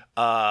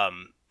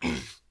 Mm-hmm.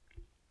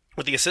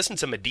 With the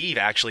assistance of Medivh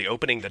actually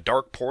opening the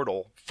Dark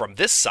Portal from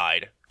this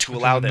side to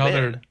allow them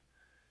in.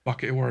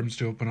 Bucket of worms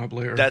to open up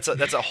later. That's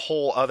a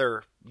whole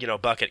other,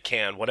 bucket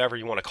can, whatever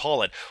you want to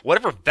call it.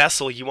 Whatever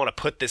vessel you want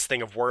to put this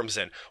thing of worms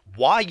in.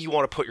 Why you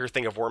want to put your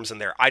thing of worms in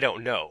there, I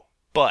don't know.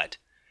 But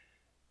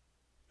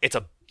it's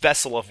a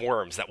vessel of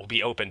worms that will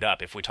be opened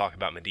up if we talk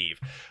about Medivh.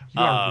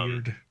 You are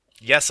weird.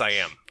 Yes, I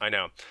am. I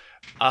know.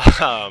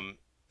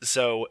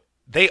 So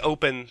they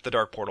open the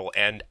Dark Portal,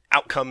 and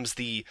out comes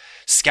the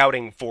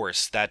scouting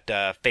force that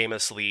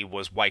famously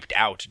was wiped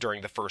out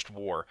during the First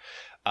War.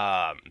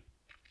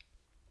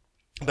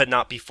 But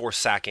not before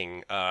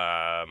sacking...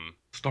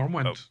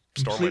 Stormwind.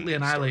 Completely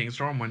annihilating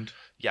Stormwind.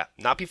 Yeah,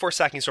 not before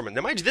sacking Stormwind.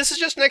 Now, mind you, this is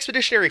just an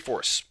expeditionary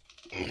force.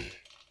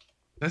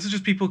 This is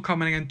just people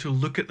coming in to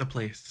look at the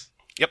place.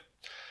 Yep.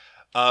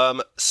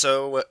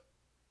 So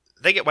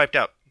they get wiped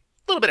out.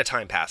 A little bit of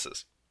time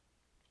passes.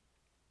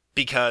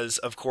 Because,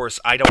 of course,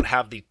 I don't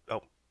have the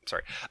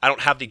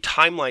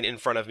timeline in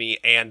front of me,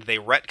 and they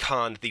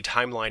retconned the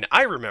timeline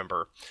I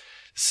remember.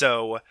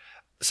 So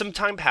some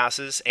time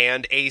passes,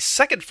 and a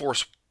second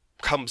force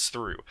comes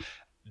through.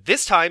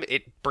 This time,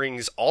 it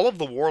brings all of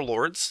the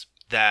warlords,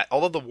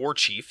 all of the war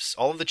chiefs,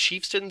 all of the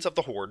chieftains of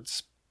the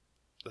hordes,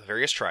 the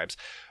various tribes,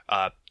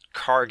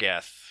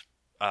 Kar'geth,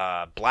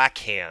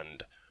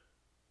 Blackhand,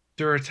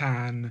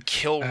 Durotan,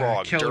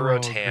 Kilrogg,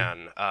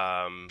 Durotan,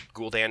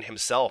 Gul'dan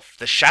himself,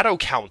 the Shadow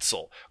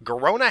Council,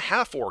 Garona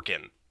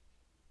Half-Orcan,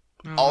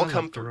 all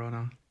come through.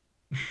 Garona.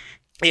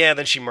 Yeah,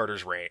 then she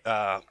murders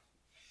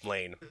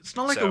Lane. It's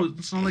not like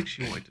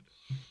she wanted it.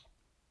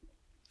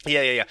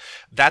 Yeah.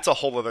 That's a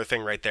whole other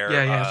thing right there.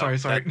 Yeah.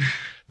 Sorry.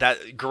 That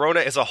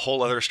Garona is a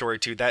whole other story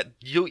too. That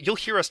you'll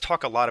hear us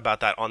talk a lot about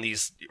that on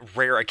these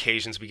rare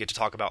occasions we get to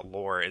talk about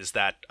lore. Is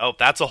that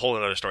that's a whole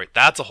other story.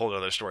 That's a whole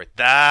other story.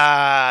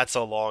 That's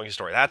a long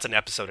story. That's an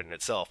episode in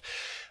itself.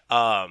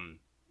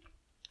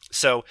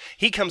 So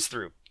he comes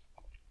through,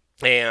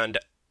 and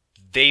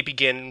they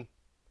begin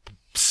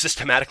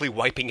systematically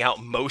wiping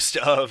out most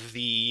of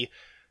the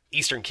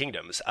Eastern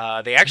Kingdoms.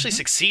 They actually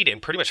succeed in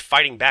pretty much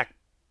fighting back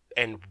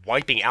and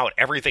wiping out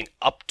everything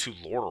up to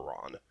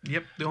Lordaeron.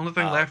 Yep, the only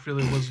thing left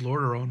really was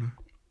Lordaeron.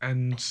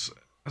 And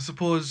I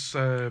suppose,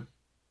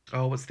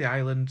 what's the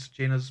island?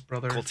 Jaina's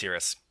brother?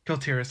 Kultiris.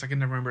 Kultiris, I can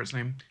never remember its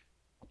name.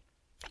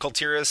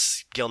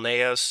 Kultiris,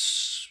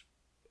 Gilneas,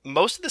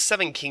 most of the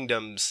Seven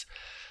Kingdoms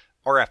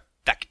are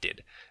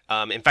affected.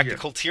 In fact, the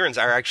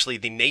Kultirans are actually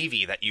the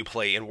navy that you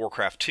play in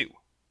Warcraft 2.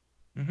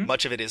 Mm-hmm.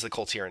 Much of it is the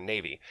Kultiran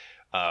navy.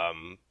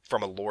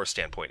 From a lore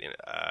standpoint,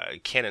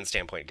 canon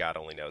standpoint, God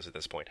only knows at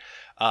this point.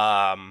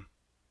 At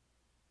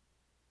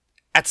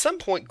some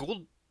point,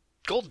 Gold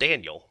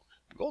Daniel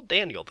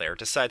there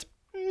decides,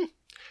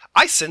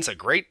 I sense a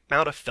great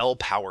amount of fell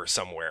power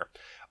somewhere,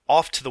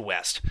 off to the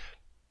west.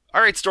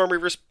 All right, Storm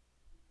Reavers.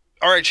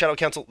 All right, Shadow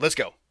Council, let's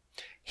go.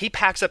 He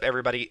packs up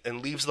everybody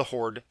and leaves the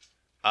Horde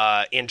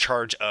in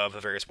charge of the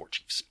various war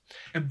chiefs.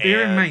 And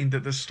bear in mind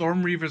that the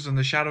Storm Reavers and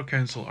the Shadow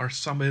Council are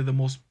some of the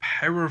most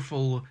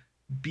powerful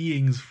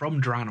beings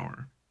from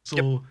Draenor.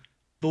 So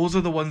those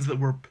are the ones that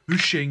were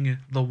pushing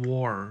the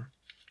war.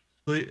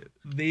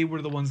 They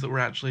were the ones that were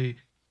actually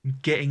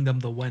getting them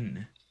the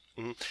win.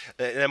 Mm-hmm.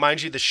 And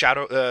mind you, the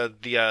Shadow,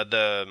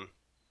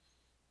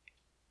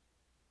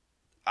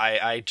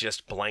 I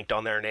just blanked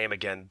on their name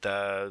again.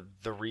 The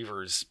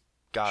Reavers.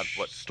 God,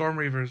 what? Storm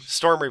Reavers.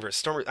 Storm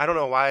Reavers. I don't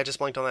know why I just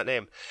blanked on that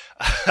name.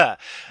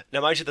 Now,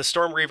 mind you, the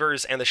Storm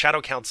Reavers and the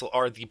Shadow Council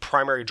are the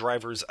primary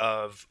drivers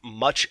of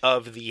much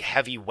of the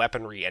heavy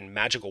weaponry and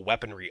magical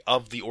weaponry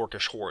of the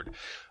Orcish Horde.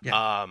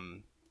 Yeah.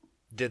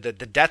 The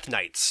Death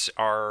Knights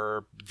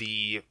are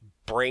the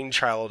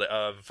brainchild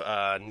of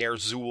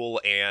Ner'zhul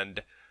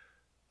and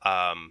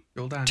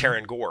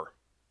Terran Gore.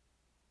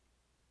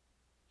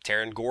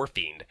 Terran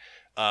Gorefiend.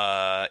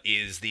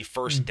 Is the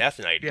first Death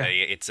Knight. Yeah.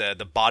 It's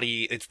the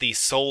body. It's the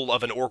soul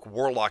of an orc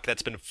warlock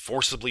that's been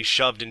forcibly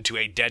shoved into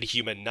a dead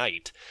human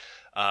knight.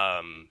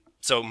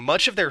 So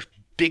much of their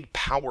big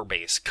power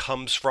base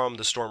comes from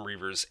the Storm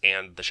Reavers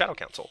and the Shadow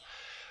Council.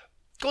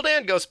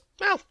 Gul'dan goes,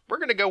 well, we're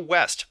going to go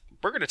west.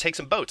 We're going to take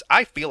some boats.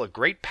 I feel a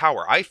great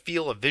power. I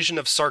feel a vision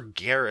of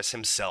Sargeras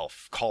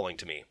himself calling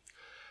to me.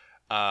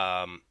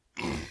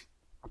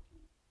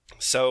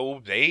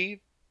 So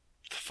they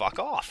fuck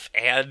off,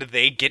 and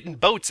they get in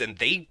boats and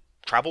they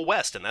travel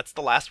west, and that's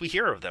the last we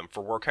hear of them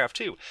for Warcraft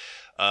 2.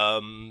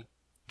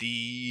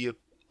 The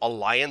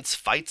Alliance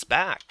fights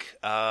back,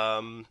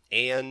 and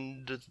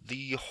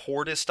the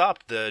Horde is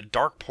stopped. The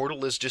Dark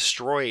Portal is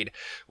destroyed,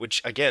 which,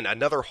 again,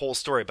 another whole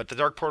story, but the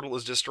Dark Portal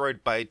is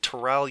destroyed by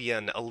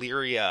Turalyon,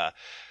 Illyria,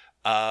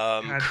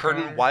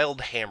 Curtin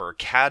Wildhammer,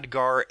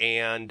 Khadgar,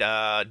 and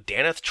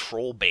Daneth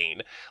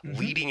Trollbane,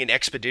 leading an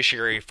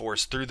expeditionary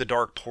force through the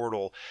Dark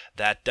Portal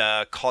that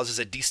causes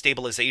a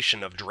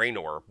destabilization of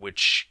Draenor,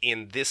 which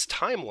in this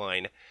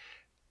timeline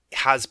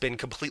has been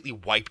completely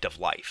wiped of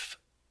life.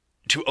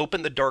 To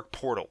open the Dark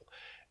Portal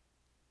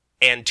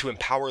and to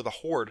empower the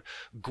Horde,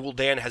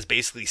 Gul'dan has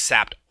basically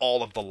sapped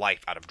all of the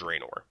life out of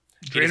Draenor.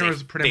 Draenor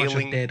is pretty much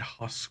a dead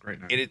husk right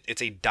now.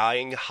 It's a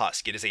dying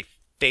husk. It is a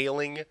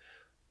failing,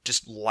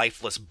 just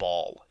lifeless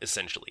ball,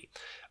 essentially.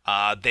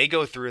 They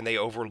go through and they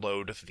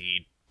overload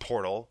the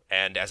portal,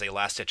 and as a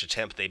last-ditch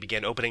attempt, they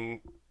begin opening...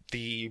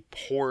 The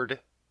Horde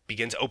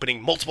begins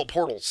opening multiple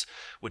portals,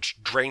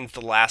 which drains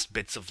the last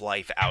bits of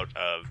life out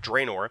of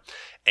Draenor,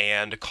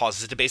 and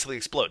causes it to basically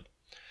explode.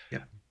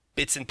 Yeah.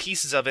 Bits and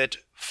pieces of it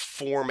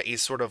form a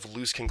sort of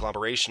loose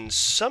conglomeration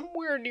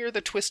somewhere near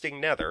the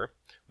Twisting Nether,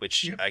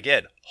 which,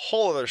 again,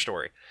 whole other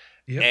story.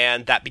 Yep.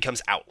 And that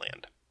becomes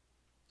Outland,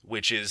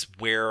 which is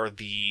where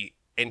the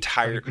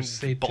entire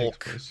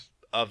bulk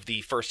of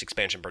the first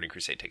expansion, Burning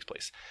Crusade, takes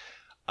place.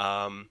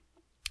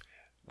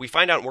 We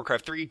find out in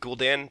Warcraft 3,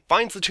 Gul'dan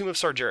finds the Tomb of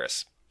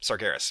Sargeras.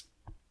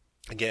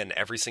 Again,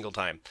 every single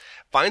time.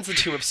 Finds the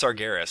Tomb of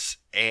Sargeras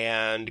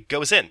and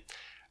goes in.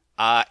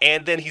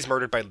 And then he's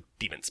murdered by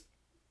demons.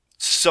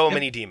 So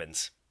many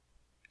demons.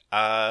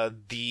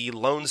 The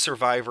lone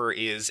survivor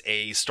is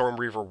a Storm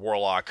Reaver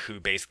warlock who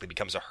basically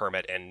becomes a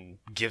hermit and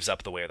gives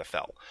up the Way of the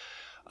Fell.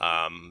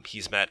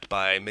 He's met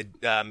by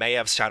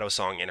Mayev's Shadow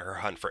Song in her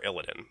hunt for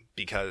Illidan,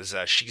 because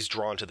she's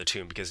drawn to the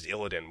tomb because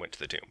Illidan went to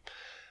the tomb.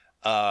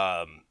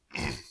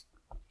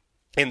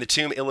 In the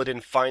tomb,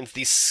 Illidan finds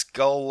the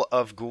skull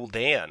of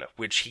Gul'dan,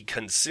 which he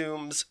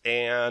consumes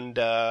and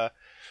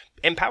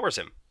empowers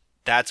him.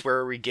 That's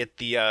where we get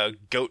the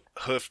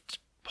goat-hoofed,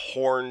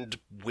 horned,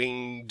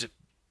 winged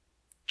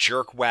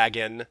jerk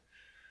wagon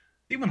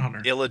Demon Hunter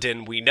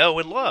Illidan we know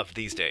and love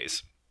these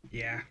days.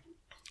 Yeah.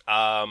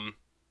 So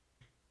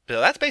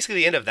that's basically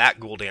the end of that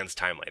Gul'dan's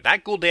timeline.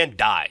 That Gul'dan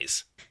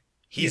dies.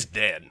 He's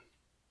dead.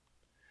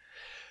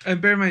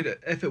 And bear in mind,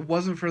 if it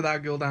wasn't for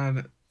that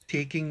Gul'dan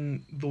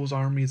taking those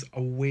armies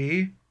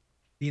away,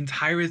 the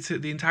entire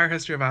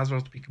history of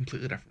Azeroth would be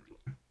completely different.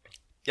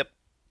 Yep.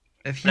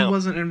 If he Now,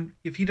 wasn't in,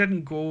 if he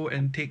didn't go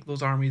and take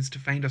those armies to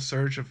find a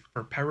surge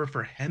for power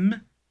for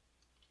him,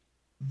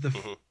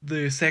 mhm.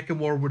 the second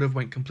war would have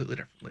went completely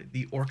differently.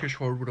 The Orcish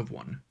Horde would have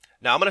won.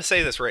 Now I'm going to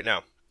say this right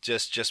now,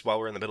 just while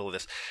we're in the middle of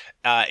this.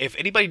 If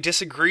anybody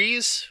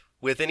disagrees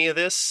with any of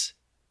this,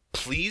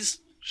 please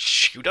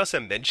shoot us a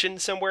mention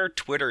somewhere,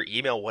 Twitter,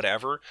 email,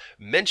 whatever.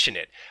 Mention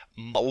it.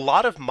 A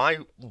lot of my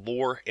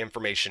lore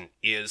information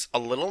is a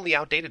little on the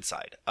outdated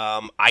side.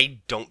 I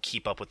don't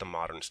keep up with the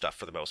modern stuff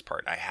for the most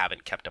part. I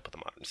haven't kept up with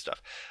the modern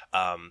stuff.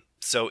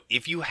 So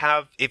if you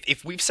have,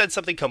 if we've said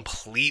something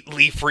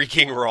completely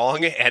freaking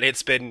wrong and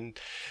it's been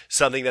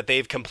something that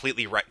they've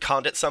completely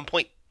retconned at some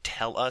point,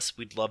 tell us.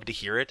 We'd love to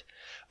hear it.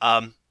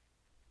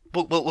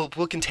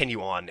 We'll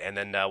continue on, and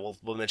then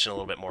we'll mention a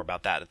little bit more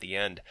about that at the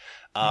end.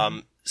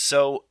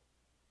 So,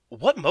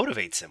 what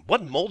motivates him?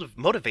 What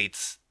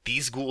motivates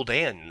these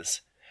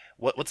Guldans?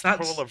 What's the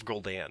plural of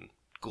Gul'dan?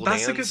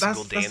 That's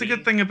the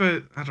good thing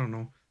about, I don't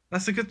know.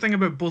 That's the good thing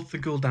about both the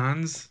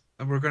Guldans,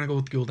 and we're gonna go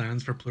with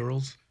Guldans for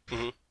plurals.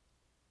 Mm-hmm.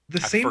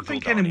 The same thing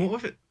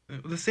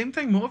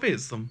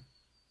motivates them.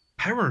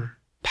 Power.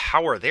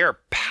 Power. They are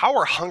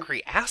power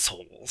hungry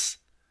assholes.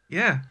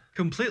 Yeah,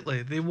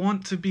 completely. They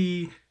want to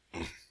be.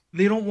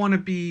 They don't want to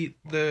be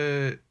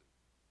the.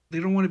 They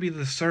don't want to be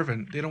the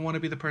servant. They don't want to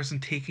be the person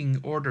taking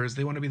orders.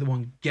 They want to be the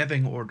one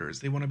giving orders.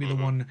 They want to be the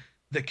one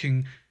that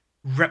can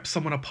rip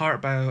someone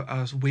apart by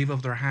a wave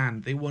of their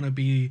hand. They want to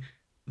be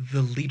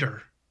the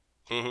leader.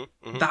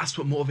 That's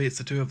what motivates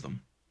the two of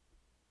them.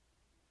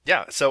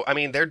 Yeah, so I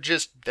mean, they're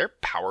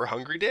power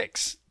hungry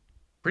dicks.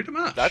 Pretty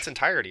much. That's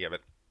entirety of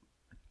it.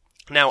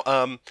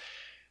 Now,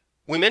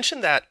 we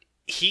mentioned that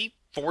he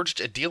forged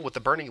a deal with the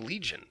Burning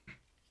Legion.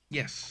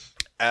 Yes.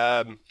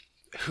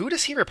 Who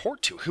does he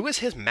report to? Who is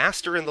his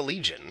master in the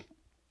Legion?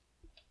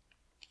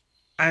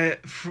 I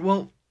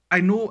know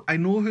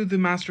who the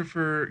master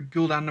for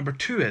Gul'dan number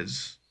 2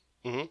 is.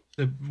 Mm-hmm.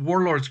 The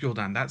Warlord's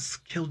Gul'dan. That's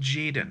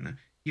Kil'jaeden.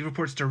 He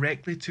reports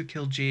directly to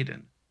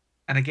Kil'jaeden.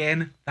 And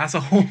again, that's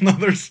a whole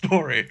nother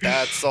story.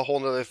 That's a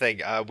whole nother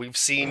thing. We've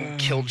seen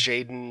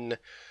Kil'jaeden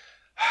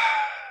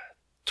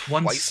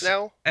twice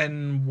now.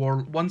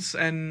 We've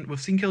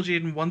seen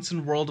Kil'jaeden once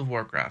in World of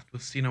Warcraft.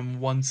 We've seen him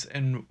once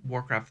in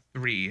Warcraft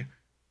 3.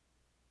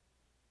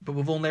 But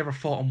we've only ever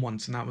fought him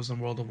once, and that was in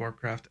World of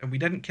Warcraft. And we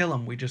didn't kill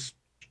him, we just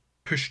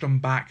pushed him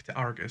back to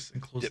Argus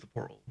and closed the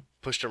portal.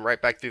 Pushed him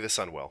right back through the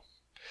Sunwell.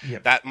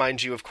 Yep. That,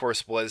 mind you, of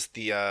course, was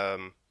the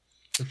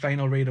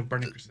final raid of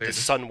Burning Crusade. The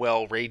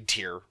Sunwell raid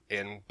tier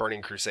in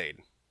Burning Crusade.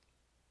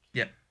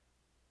 Yep.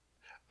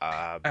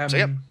 So,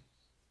 yep.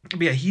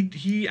 But yeah,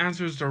 he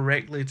answers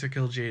directly to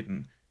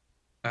Kil'jaeden.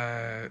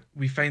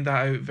 We find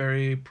that out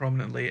very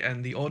prominently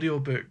in the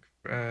audiobook,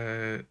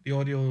 the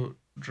audio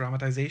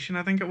dramatization,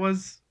 I think it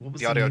was. What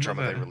was the audio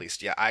drama they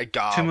released? Yeah,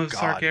 Tomb of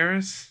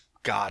Sargeras?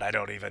 God, I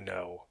don't even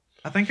know.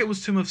 I think it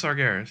was Tomb of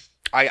Sargeras.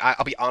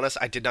 I'll be honest,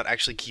 I did not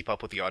actually keep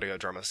up with the audio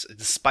dramas.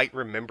 Despite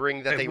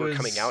remembering that they were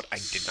coming out, I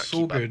did not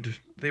keep up. So good.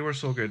 They were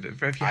so good.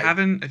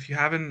 If you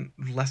haven't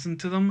listened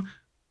to them,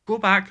 go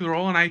back. They're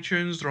all on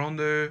iTunes. They're on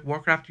the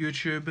Warcraft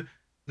YouTube.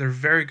 They're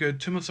very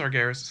good. Tomb of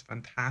Sargeras is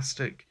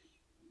fantastic.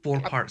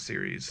 4-part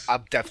series.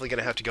 I'm definitely going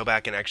to have to go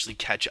back and actually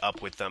catch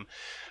up with them.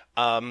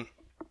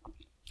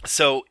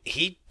 So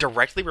he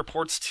directly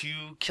reports to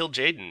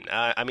Kil'jaeden.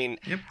 I mean,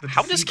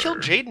 how does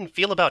Kil'jaeden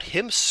feel about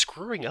him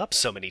screwing up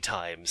so many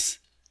times?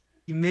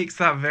 He makes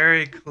that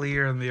very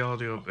clear in the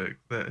audiobook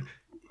that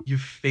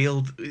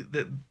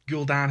that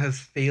Gul'dan has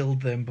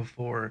failed them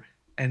before.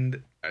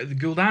 And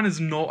Gul'dan is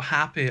not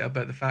happy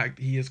about the fact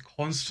that he is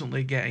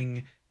constantly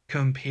getting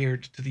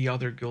compared to the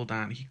other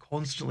Gul'dan. He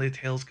constantly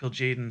tells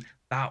Kil'jaeden,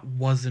 that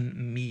wasn't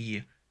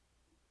me.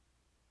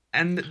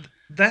 And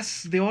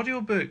the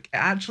audiobook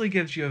actually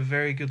gives you a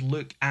very good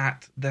look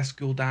at this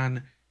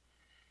Gul'dan,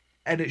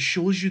 and it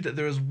shows you that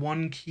there is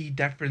one key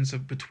difference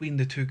between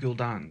the two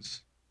Guldans.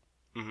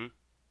 Mm-hmm.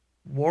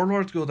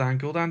 Warlord's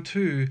Gul'dan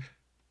 2,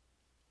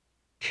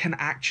 can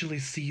actually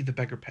see the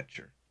bigger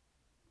picture.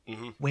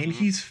 Mm-hmm. When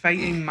he's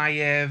fighting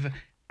Maiev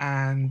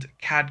and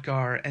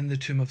Khadgar in the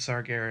Tomb of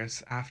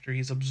Sargeras, after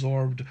he's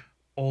absorbed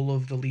all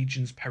of the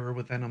Legion's power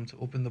within him to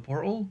open the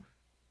portal,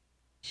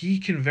 he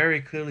can very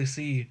clearly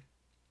see,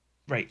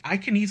 right, I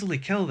can easily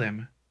kill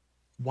them.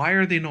 Why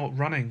are they not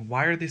running?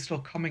 Why are they still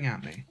coming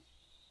at me?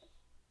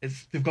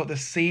 They've got the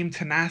same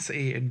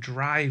tenacity and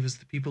drive as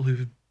the people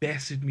who've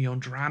bested me on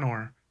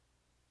Draenor.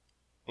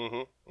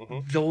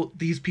 Though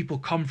these people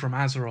come from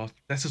Azeroth,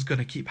 this is going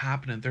to keep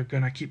happening. They're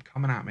going to keep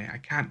coming at me. I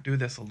can't do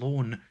this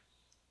alone.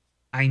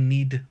 I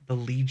need the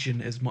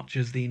Legion as much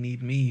as they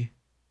need me.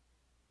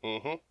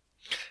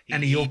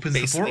 And he opens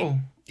the portal.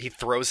 He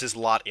throws his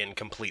lot in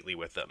completely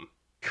with them.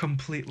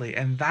 Completely.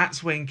 And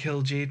that's when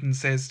Kil'jaeden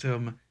says to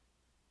him,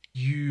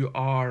 you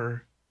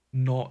are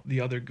not the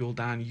other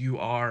Gul'dan.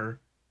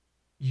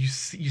 You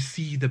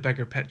see the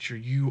bigger picture.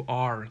 You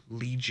are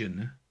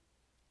Legion.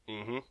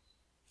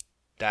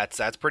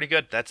 That's pretty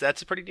good. That's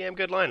a pretty damn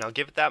good line. I'll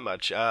give it that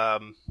much.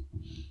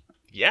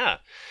 Yeah.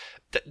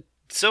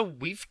 So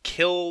we've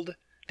killed.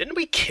 Didn't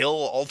we kill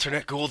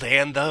alternate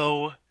Gul'dan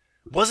though?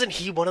 Wasn't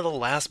he one of the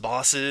last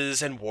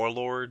bosses and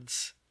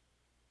warlords?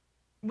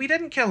 We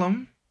didn't kill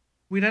him.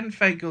 We didn't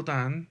fight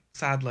Gul'dan.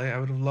 Sadly, I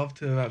would have loved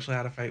to have actually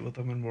had a fight with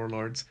him in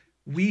Warlords.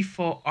 We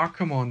fought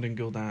Archimonde in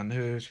Gul'dan,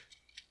 who,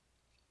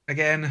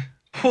 again,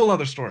 whole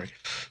other story.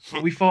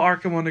 We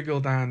fought Archimonde in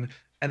Gul'dan,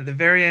 and at the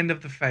very end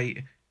of the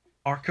fight,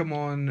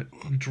 Archimonde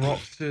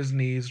drops to his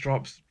knees,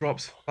 drops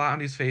flat on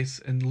his face,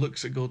 and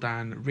looks at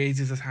Gul'dan,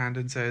 raises his hand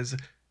and says,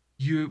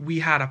 we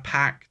had a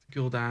pact,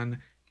 Gul'dan,"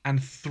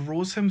 and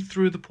throws him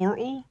through the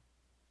portal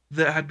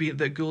that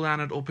Gul'dan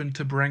had opened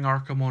to bring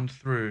Archimonde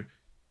through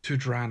to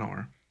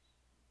Draenor.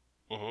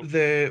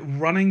 The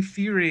running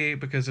theory,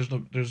 because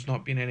there's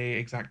not been any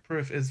exact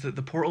proof, is that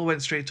the portal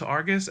went straight to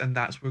Argus, and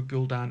that's where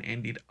Gul'dan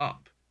ended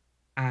up,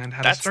 and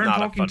had a stern talking to.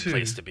 That's not a fun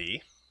place to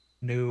be.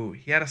 No,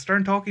 he had a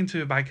stern talking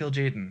to by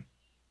Kil'jaeden,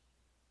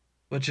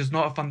 which is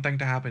not a fun thing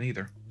to happen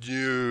either.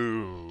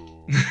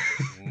 No.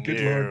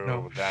 Good lord,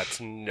 no. That's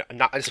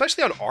not,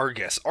 especially on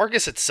Argus.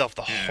 Argus itself,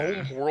 the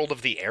home world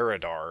of the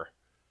Eridar.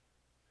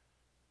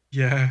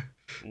 Yeah.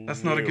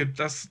 That's not a good.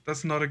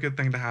 That's not a good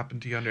thing to happen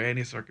to you under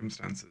any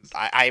circumstances.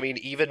 I mean,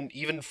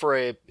 even for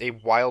a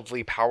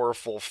wildly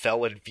powerful,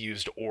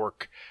 fel-infused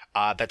orc,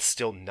 that's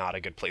still not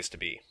a good place to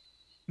be.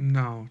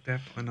 No,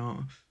 definitely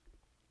not.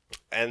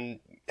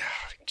 And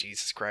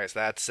Jesus Christ,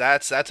 that's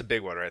a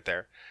big one right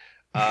there.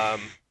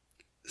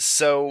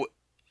 So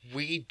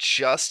we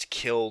just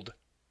killed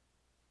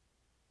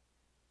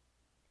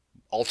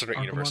alternate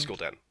universe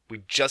Gul'dan.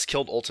 We just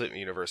killed alternate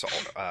universe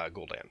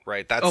Gul'dan,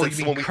 right? That's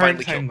the one we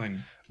finally killed.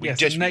 Yes,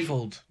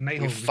 Nighthold.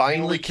 We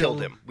finally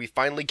killed him. We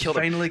finally killed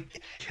him.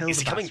 Is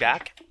he coming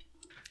back?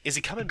 Is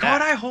he coming back?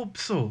 God, I hope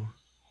so.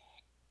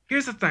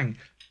 Here's the thing.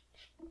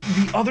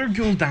 The other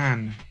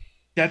Gul'dan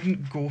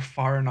didn't go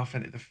far enough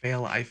into the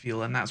Fel, I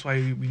feel, and that's why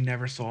we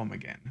never saw him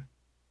again.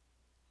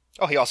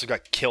 Oh, he also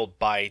got killed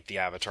by the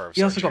Avatar of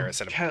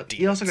Sargeras.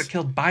 He also got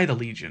killed by the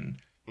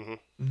Legion. Mm-hmm.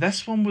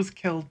 This one was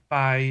killed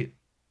by...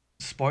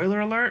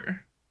 Spoiler alert?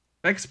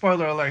 Big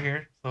spoiler alert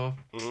here. So,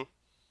 if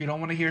you don't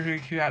want to hear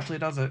who actually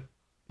does it,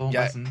 don't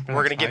listen.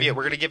 We're gonna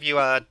give you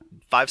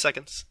 5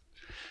 seconds.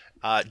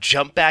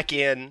 Jump back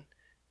in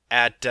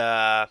at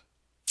about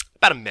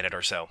a minute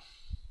or so.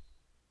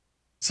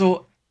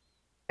 So,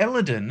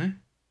 Illidan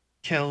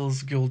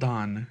kills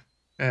Gul'dan.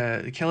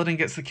 Illidan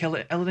gets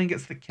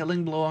the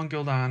killing blow on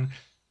Gul'dan.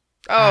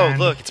 Oh,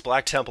 look, it's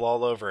Black Temple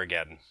all over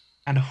again.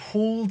 And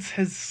holds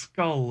his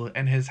skull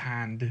in his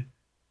hand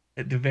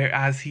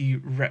as he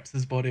rips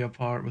his body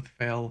apart with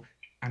Fel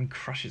and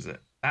crushes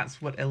it.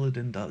 That's what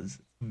Illidan does.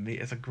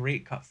 It's a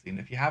great cutscene.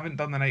 If you haven't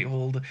done the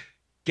Nighthold,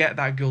 get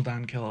that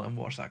Gul'dan kill and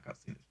watch that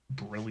cutscene. It's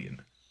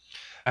brilliant.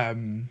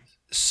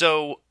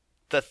 So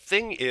the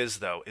thing is,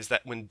 though, is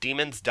that when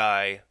demons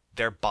die,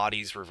 their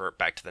bodies revert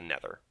back to the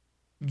Nether.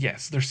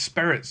 Yes, their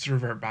spirits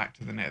revert back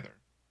to the Nether.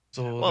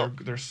 So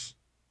their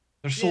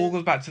soul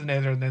goes back to the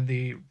Nether, and then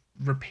they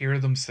repair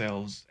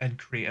themselves and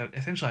create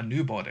essentially a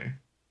new body.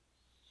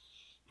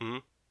 Mm-hmm.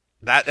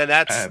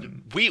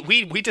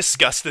 We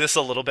discussed this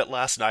a little bit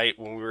last night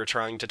when we were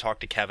trying to talk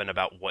to Kevin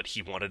about what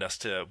he wanted us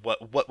to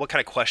what kind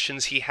of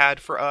questions he had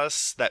for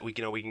us that we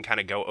can kind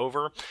of go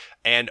over.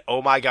 And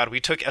oh my god, we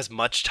took as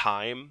much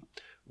time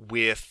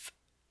with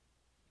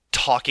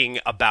talking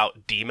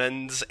about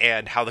demons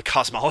and how the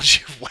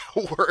cosmology of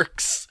WoW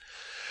works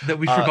that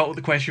we forgot what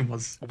the question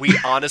was. We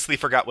honestly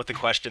forgot what the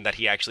question that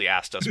he actually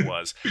asked us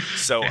was.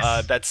 So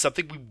that's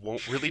something we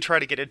won't really try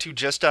to get into.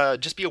 Just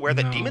be aware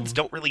that demons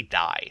don't really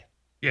die.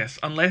 Yes,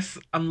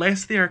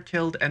 unless they are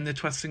killed in the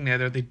Twisting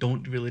Nether, they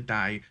don't really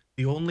die.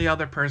 The only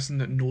other person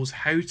that knows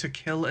how to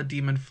kill a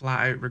demon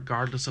flat out,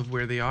 regardless of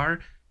where they are,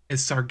 is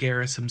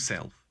Sargeras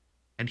himself,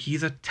 and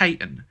he's a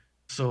Titan.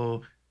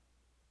 So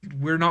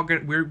we're not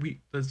gonna.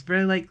 It's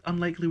very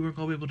unlikely we're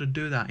gonna be able to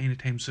do that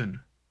anytime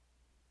soon.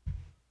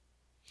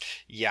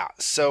 Yeah.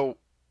 So,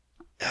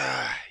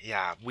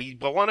 we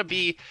want to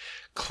be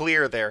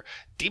clear there.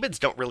 Demons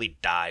don't really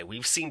die.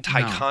 We've seen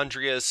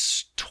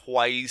Tichondrius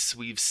twice.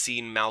 We've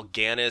seen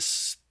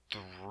Mal'Ganis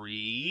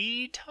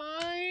 3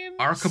 times.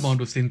 Archimonde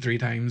we've seen 3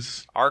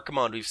 times.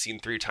 Archimonde we've seen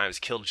 3 times.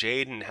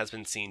 Kil'jaeden has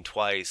been seen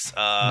twice.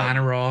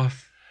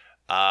 Mannoroth.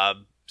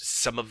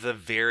 Some of the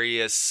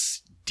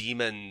various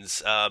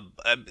demons,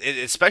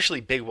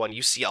 especially big one.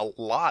 You see a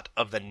lot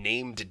of the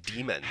named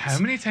demons. How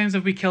many times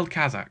have we killed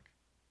Kazakh?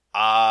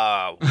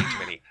 Way too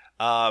many.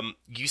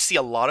 You see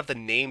a lot of the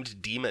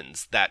named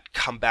demons that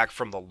come back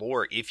from the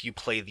lore if you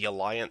play the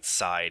Alliance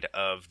side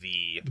of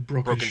the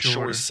Broken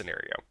Shores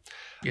scenario.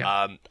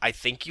 Yeah. I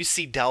think you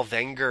see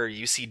Dalvenger,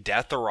 you see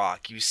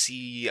Deathrok, you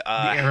see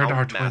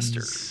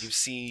Houndmaster, you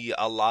see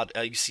a lot.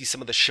 You see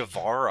some of the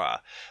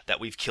Shavara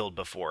that we've killed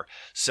before.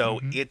 So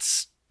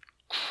it's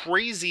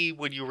crazy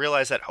when you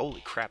realize that,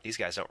 holy crap, these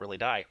guys don't really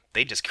die.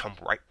 They just come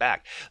right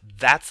back.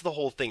 That's the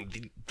whole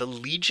thing. The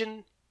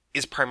Legion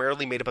is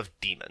primarily made up of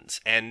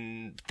demons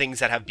and things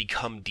that have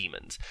become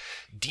demons.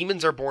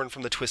 Demons are born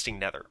from the Twisting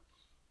Nether.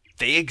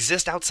 They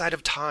exist outside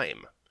of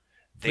time.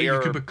 But you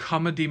can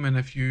become a demon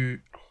if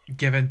you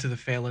give in to the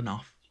fail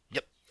enough.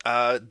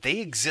 Yep. They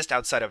exist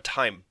outside of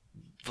time.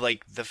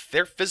 Like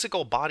their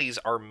physical bodies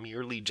are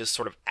merely just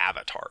sort of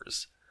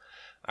avatars.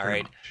 All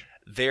right.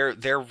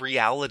 Their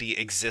reality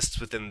exists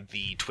within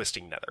the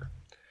twisting nether.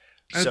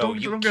 So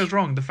don't get us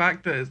wrong. The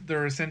fact that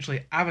they're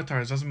essentially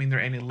avatars doesn't mean they're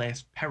any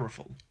less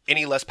powerful.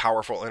 Any less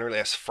powerful, any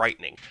less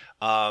frightening.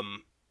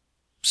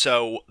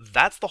 So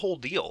that's the whole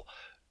deal.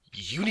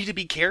 You need to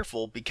be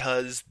careful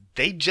because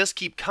they just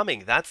keep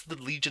coming. That's the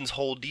Legion's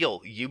whole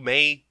deal. You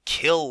may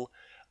kill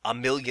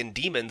 1,000,000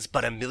 demons,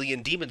 but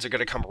 1,000,000 demons are going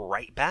to come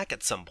right back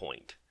at some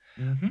point.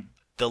 Mm-hmm.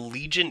 The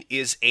Legion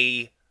is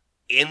a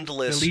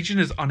endless... The Legion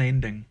is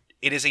unending.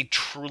 It is a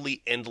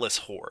truly endless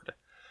horde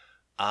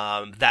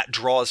that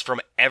draws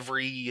from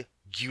every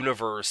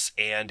universe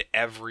and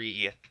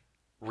every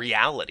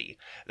reality.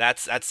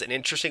 That's an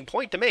interesting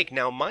point to make.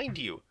 Now, mind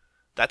you,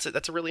 that's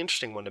a really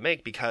interesting one to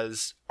make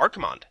because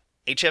Archimonde,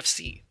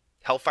 HFC,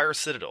 Hellfire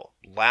Citadel,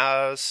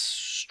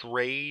 last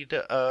raid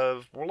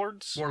of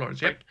Warlords?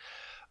 Warlords, right? Yep.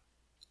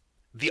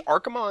 The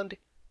Archimonde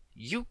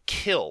you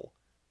kill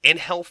in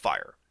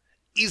Hellfire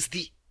is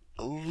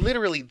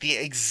literally the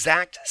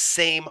exact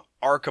same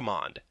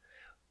Archimonde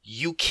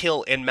you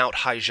kill in Mount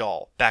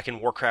Hyjal back in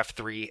Warcraft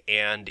 3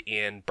 and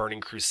in Burning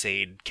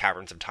Crusade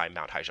Caverns of Time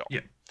Mount Hyjal.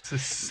 Yeah, it's the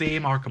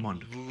same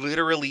Archimonde.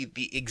 Literally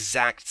the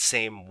exact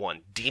same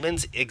one.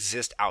 Demons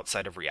exist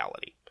outside of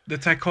reality. The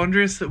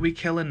Tichondrius that we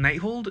kill in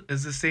Nighthold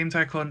is the same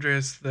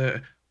Tichondrius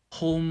that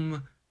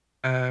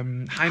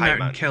High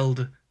Mountain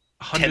killed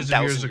hundreds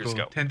of years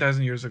ago.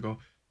 10,000 years ago.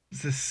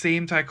 It's the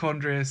same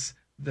Tichondrius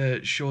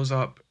that shows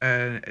up.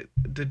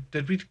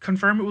 Did we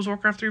confirm it was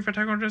Warcraft 3 for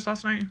Tichondrius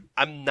last night?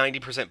 I'm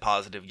 90%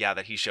 positive,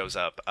 that he shows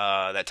up.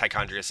 That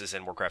Tichondrius is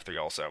in Warcraft 3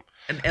 also.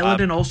 And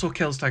Illidan also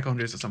kills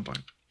Tichondrius at some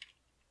point.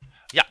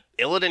 Yeah,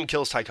 Illidan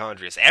kills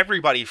Tichondrius.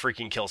 Everybody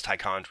freaking kills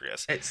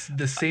Tichondrius. It's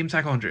the same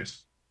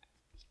Tichondrius.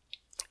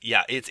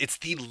 Yeah, it's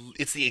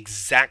the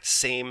exact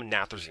same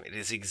Nathrezim. It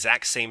is the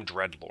exact same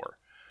Dreadlord.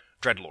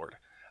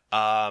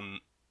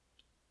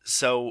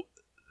 So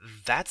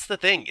that's the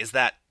thing, is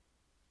that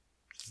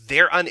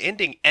they're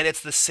unending, and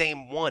it's the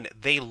same one.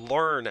 They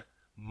learn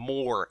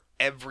more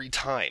every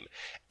time.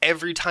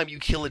 Every time you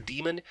kill a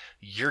demon,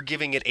 you're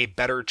giving it a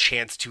better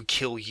chance to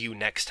kill you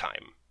next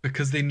time.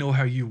 Because they know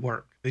how you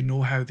work. They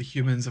know how the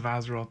humans of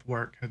Azeroth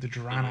work, how the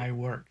Draenei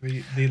work.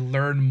 They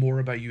learn more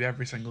about you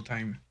every single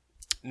time.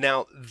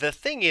 Now, the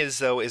thing is,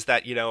 though, is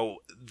that,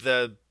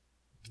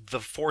 the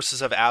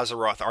forces of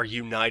Azeroth are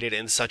united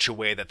in such a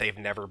way that they've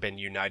never been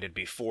united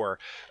before,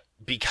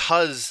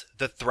 because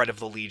the threat of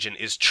the Legion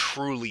is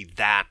truly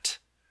that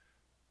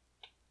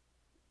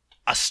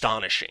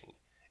astonishing.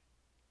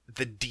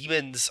 The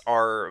demons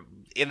are,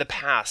 in the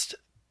past,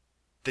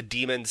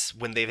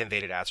 when they've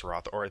invaded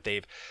Azeroth or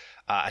they've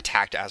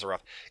attacked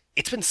Azeroth,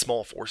 it's been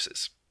small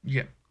forces.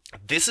 Yeah.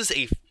 This is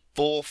a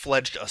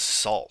full-fledged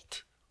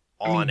assault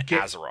on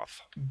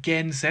Azeroth.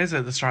 Gen says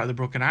at the start of the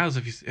Broken Isles,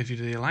 if you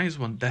do the Alliance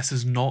one, this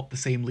is not the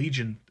same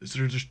Legion.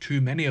 There's too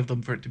many of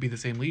them for it to be the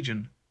same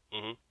Legion.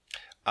 Mm-hmm.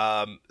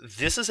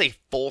 This is a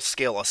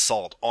full-scale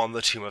assault on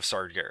the Tomb of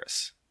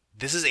Sargeras.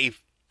 This is a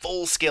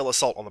full-scale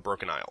assault on the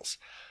Broken Isles,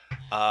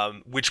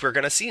 which we're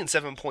going to see in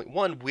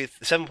 7.1 with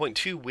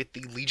 7.2 with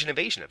the Legion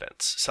Invasion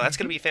events. So that's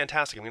going to be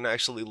fantastic. I'm going to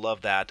actually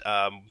love that.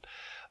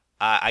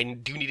 I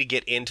do need to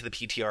get into the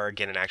PTR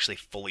again and actually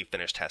fully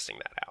finish testing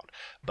that out.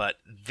 But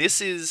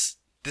this is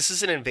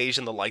an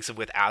invasion the likes of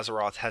which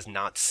Azeroth has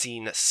not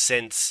seen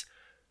since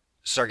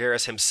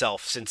Sargeras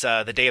himself, since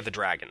the Day of the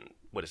Dragon.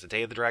 What is it?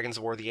 Day of the Dragons,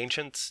 War of the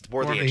Ancients?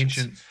 War of the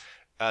Ancients.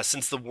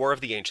 Since the War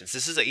of the Ancients.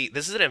 This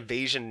is an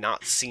invasion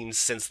not seen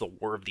since the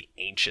War of the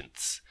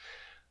Ancients.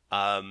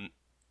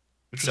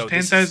 Which was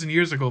 10,000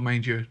 years ago,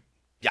 mind you.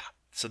 Yeah.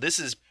 So this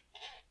is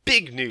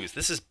big news.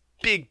 This is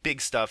big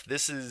stuff.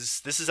 This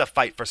is a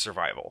fight for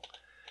survival.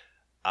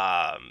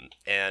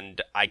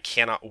 And I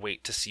cannot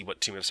wait to see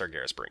what Tomb of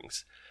Sargeras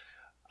brings.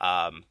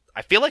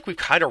 I feel like we've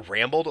kind of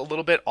rambled a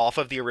little bit off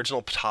of the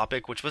original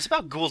topic, which was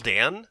about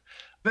Gul'dan.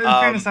 But in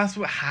fairness, that's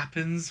what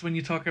happens when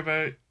you talk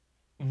about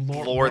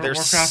lore. There's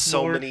Warcraft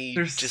so lore. many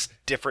just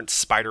different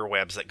spider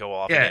webs that go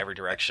off in every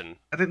direction.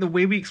 I think the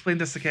way we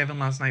explained this to Kevin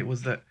last night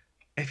was that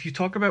if you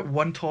talk about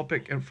one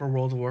topic for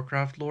World of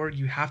Warcraft lore,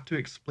 you have to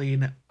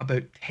explain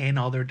about 10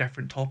 other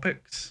different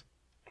topics.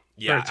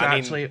 Yeah, for it to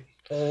actually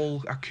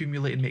all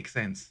accumulate and make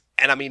sense.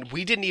 And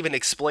we didn't even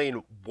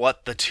explain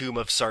what the Tomb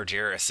of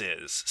Sargeras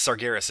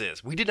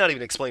is. We did not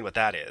even explain what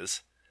that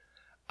is.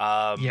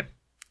 Yep.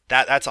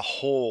 That's a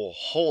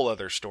whole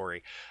other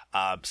story.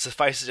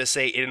 Suffice it to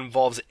say, it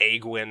involves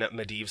Egwene,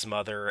 Medivh's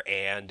mother,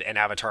 and an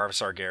avatar of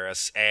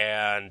Sargeras,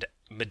 and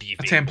Medivh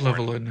being Temple born.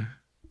 of Elune.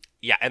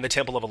 Yeah, and the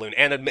Temple of Elune,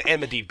 and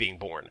Medivh being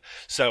born.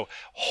 So,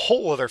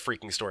 whole other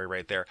freaking story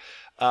right there.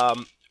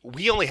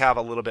 We only have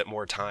a little bit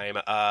more time.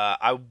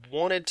 I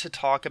wanted to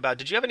talk about...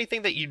 Did you have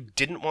anything that you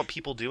didn't want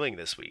people doing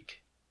this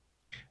week?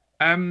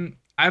 I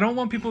don't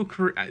want people...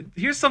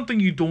 Here's something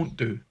you don't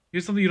do.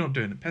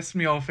 And it pissed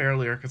me off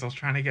earlier because I was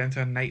trying to get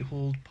into a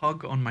Nighthold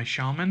pug on my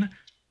Shaman.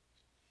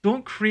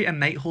 don't create a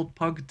Nighthold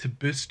pug to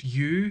boost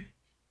you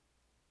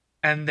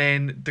and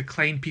then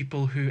decline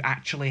people who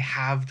actually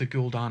have the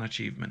Gul'dan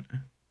achievement.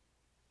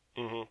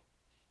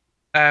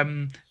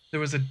 Mm-hmm. There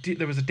was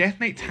a Death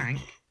Knight tank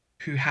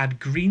who had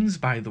greens,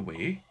 by the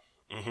way,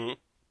 Mm-hmm.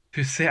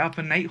 who set up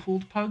a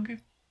Nighthold pug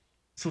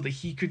so that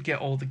he could get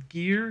all the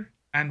gear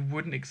and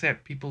wouldn't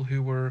accept people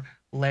who were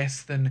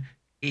less than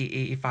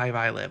 885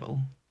 eye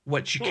level,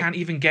 which you can't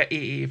even get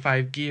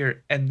 885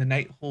 gear in the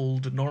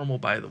Nighthold normal,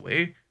 by the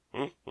way.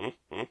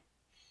 Mm-hmm.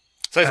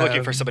 So he's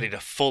looking for somebody to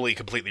fully,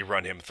 completely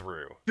run him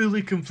through.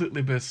 Fully,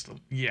 completely boost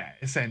him. Yeah,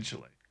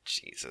 essentially.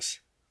 Jesus.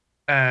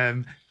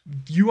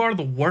 You are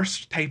the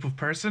worst type of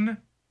person,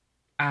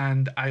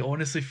 and I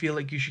honestly feel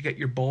like you should get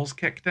your balls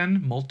kicked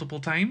in multiple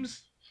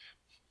times.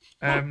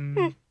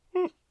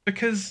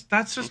 Because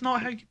that's just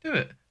not how you do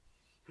it.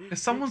 If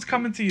someone's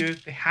coming to you,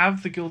 they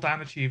have the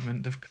Gul'dan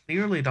achievement, they've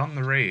clearly done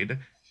the raid,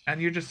 and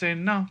you're just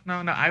saying, no,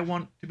 I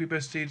want to be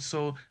boosted,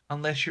 so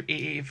unless you're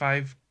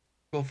 885,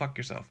 go fuck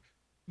yourself.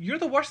 You're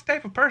the worst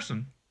type of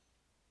person.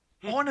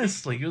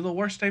 Honestly, you're the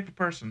worst type of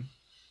person.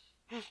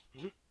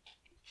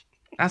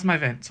 That's my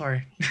vent,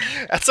 sorry.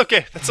 That's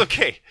okay. That's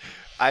okay.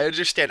 I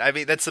understand. I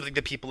mean, that's something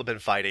that people have been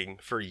fighting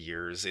for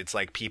years. It's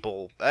like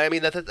people... I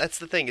mean, that's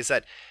the thing, is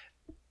that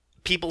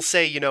people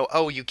say, you know,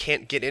 oh, you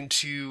can't get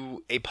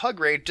into a pug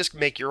raid, just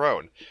make your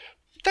own.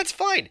 That's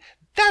fine.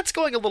 That's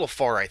going a little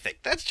far, I think.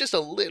 That's just a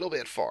little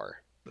bit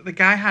far. The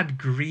guy had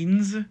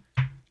greens,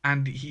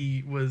 and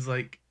he was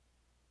like...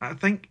 I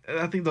think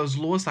those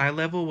lowest eye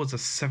level was a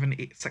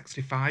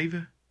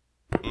 765.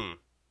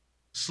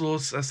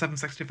 Slowest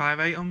 765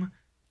 item.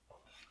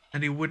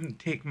 And he wouldn't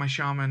take my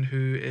shaman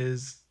who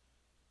is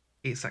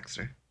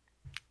 860.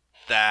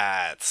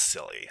 That's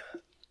silly.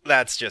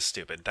 That's just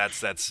stupid. That's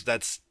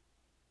just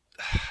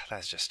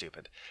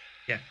stupid.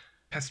 Yeah,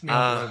 pissed me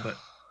off a little bit.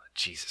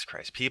 Jesus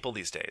Christ, people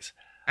these days.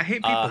 I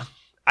hate people.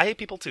 I hate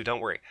people too. Don't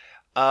worry.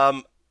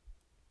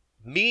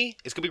 Me,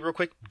 it's gonna be real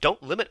quick.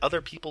 Don't limit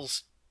other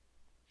people's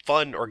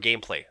fun or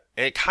gameplay.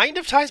 And it kind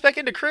of ties back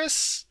into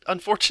Chris,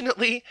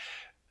 unfortunately.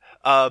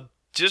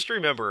 Just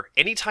remember,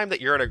 anytime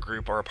that you're in a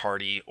group or a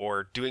party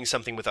or doing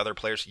something with other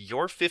players,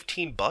 your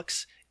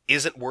 $15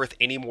 isn't worth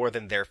any more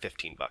than their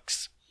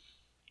 $15.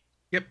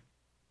 Yep,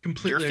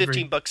 completely. Your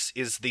agree. $15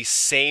 is the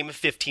same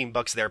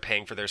 $15 they're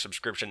paying for their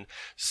subscription.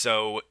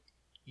 So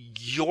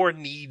your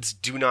needs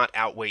do not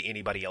outweigh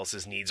anybody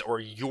else's needs, or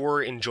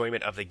your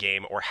enjoyment of the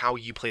game or how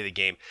you play the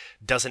game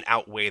doesn't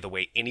outweigh the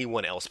way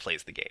anyone else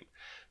plays the game.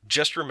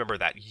 Just remember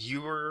that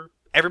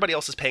everybody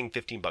else is paying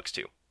 $15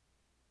 too.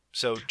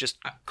 So just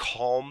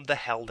calm the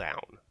hell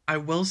down. I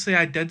will say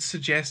I did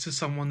suggest to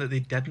someone that they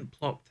didn't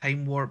plop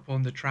Time Warp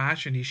on the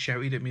trash, and he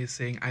shouted at me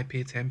saying, I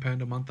pay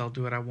 £10 a month, I'll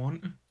do what I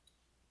want.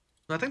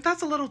 So I think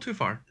that's a little too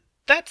far.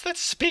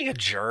 That's being a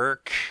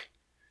jerk.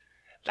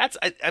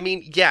 I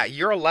mean, yeah,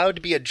 you're allowed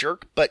to be a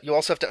jerk, but you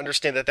also have to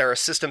understand that there are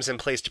systems in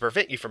place to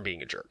prevent you from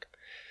being a jerk.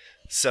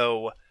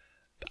 So,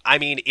 I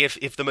mean,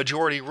 if the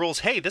majority rules,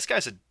 hey, this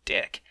guy's a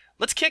dick,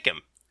 let's kick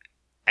him,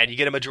 and you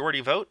get a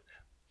majority vote,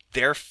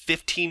 their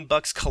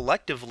 $15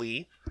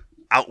 collectively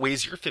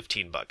outweighs your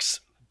 $15.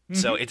 Mm-hmm.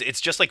 So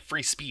it's just like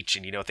free speech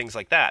and things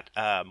like that.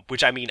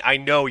 Which, I mean, I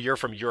know you're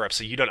from Europe,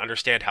 so you don't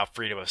understand how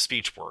freedom of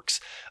speech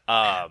works.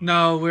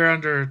 No, we're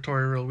under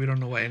Tory rule. We don't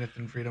know what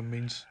anything freedom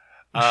means.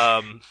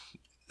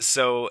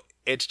 So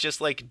it's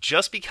just like,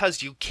 just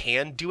because you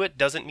can do it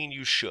doesn't mean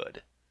you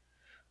should.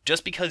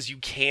 Just because you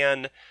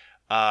can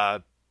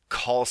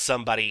call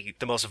somebody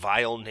the most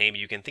vile name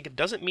you can think of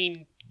doesn't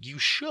mean you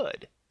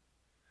should.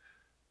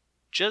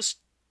 Just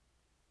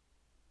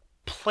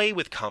play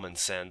with common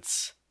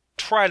sense.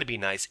 Try to be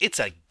nice. It's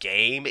a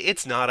game.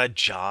 It's not a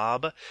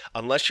job.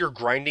 Unless you're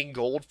grinding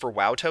gold for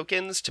WoW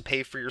tokens to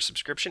pay for your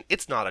subscription,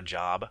 it's not a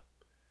job.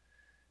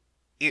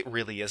 It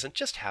really isn't.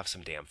 Just have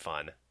some damn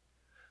fun.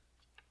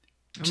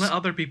 And let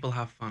other people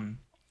have fun.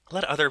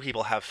 Let other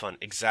people have fun,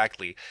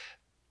 exactly.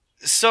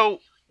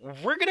 So,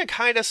 we're going to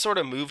kind of sort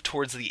of move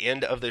towards the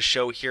end of the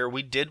show here.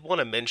 We did want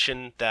to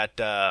mention that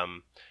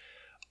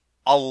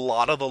a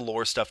lot of the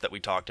lore stuff that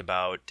we talked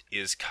about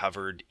is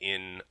covered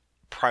in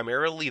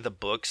primarily the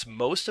books.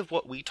 Most of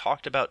what we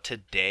talked about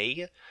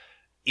today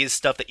is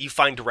stuff that you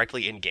find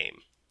directly in-game.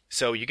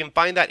 So you can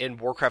find that in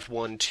Warcraft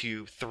 1,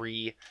 2,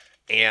 3,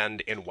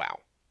 and in WoW.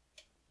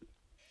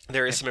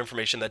 There is some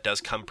information that does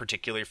come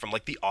particularly from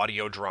like the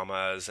audio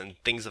dramas and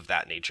things of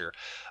that nature.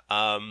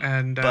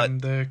 And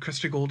the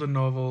Christy Golden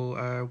novel,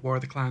 War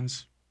of the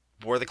Clans.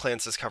 War of the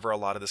Clans does cover a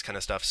lot of this kind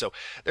of stuff. So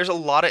there's a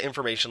lot of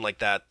information like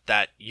that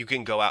you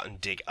can go out and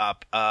dig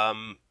up.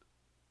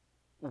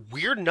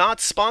 We're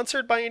not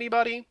sponsored by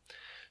anybody.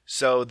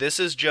 So this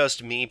is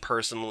just me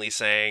personally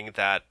saying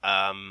that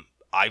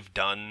I've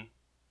done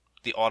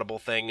the Audible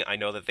thing. I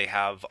know that they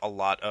have a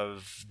lot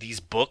of these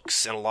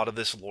books and a lot of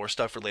this lore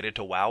stuff related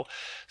to WoW.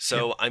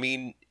 So, yeah. I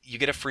mean, you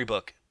get a free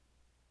book.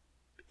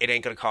 It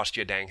ain't going to cost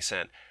you a dang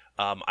cent.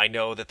 I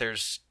know that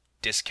there's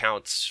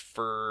discounts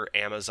for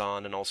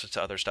Amazon and all sorts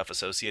of other stuff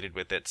associated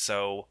with it.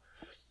 So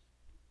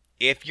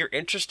if you're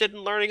interested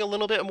in learning a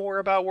little bit more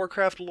about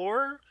Warcraft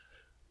lore,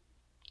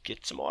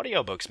 get some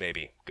audiobooks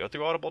maybe. Go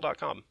through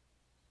audible.com.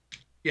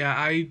 Yeah,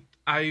 I've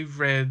I've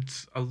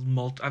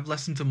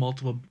listened to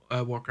multiple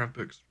Warcraft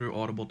books through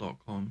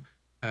Audible.com.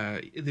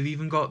 They've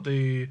even got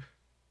the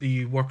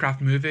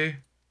Warcraft movie,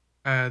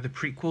 the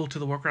prequel to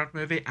the Warcraft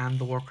movie, and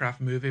the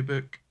Warcraft movie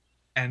book,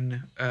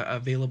 in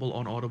available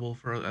on Audible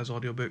as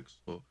audiobooks.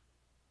 So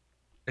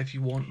if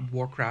you want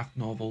Warcraft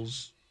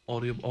novels,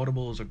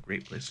 Audible is a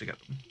great place to get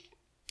them.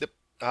 Yep.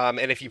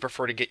 And if you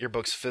prefer to get your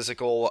books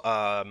physical,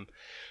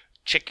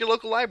 check your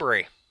local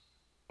library.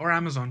 Or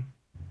Amazon.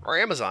 Or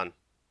Amazon.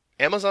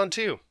 Amazon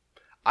too.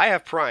 I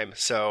have Prime,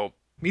 so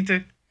Me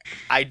too.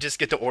 I just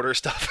get to order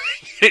stuff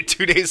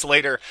 2 days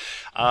later.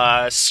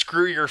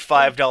 Screw your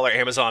 $5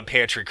 Amazon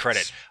Pantry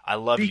credit. I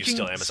love you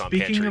still, Amazon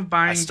Pantry. Speaking of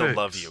buying I still books,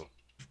 love you.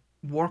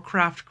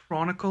 Warcraft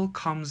Chronicle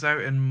comes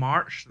out in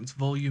March. It's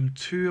volume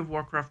 2 of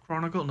Warcraft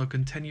Chronicle, and it'll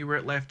continue where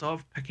it left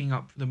off, picking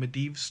up the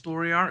Medivh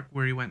story arc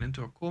where he went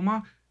into a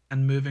coma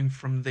and moving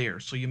from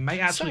there. So you might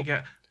actually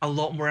get a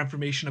lot more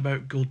information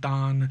about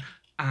Gul'dan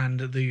and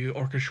the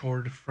Orcish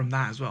Horde from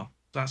that as well.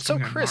 So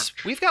Chris,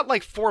 we've got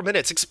like 4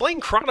 minutes.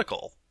 Explain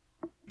Chronicle.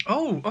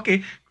 Oh,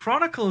 okay.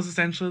 Chronicle is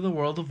essentially the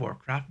World of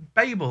Warcraft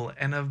Bible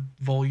in a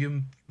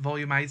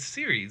volumized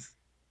series.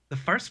 The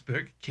first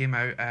book came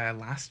out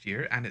last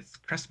year, and it's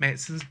Chris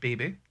Metzen's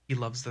baby. He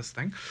loves this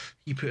thing.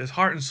 He put his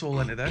heart and soul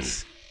into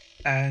this,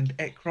 and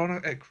it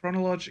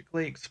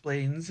chronologically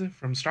explains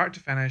from start to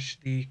finish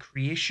the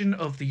creation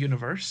of the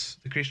universe,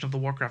 the creation of the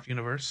Warcraft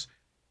universe,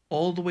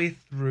 all the way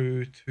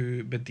through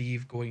to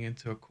Medivh going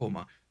into a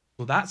coma.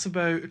 So that's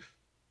about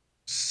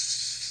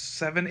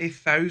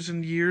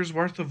 70,000 years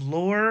worth of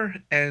lore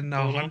in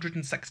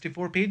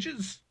 164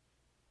 pages.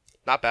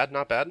 Not bad,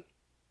 not bad.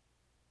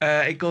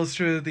 It goes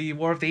through the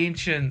War of the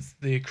Ancients,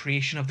 the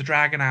creation of the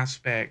dragon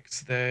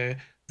aspects, the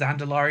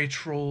Zandalari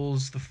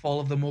trolls, the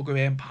fall of the Mogu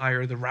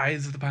Empire, the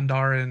rise of the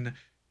Pandaren.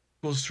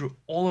 Goes through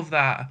all of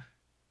that,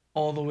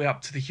 all the way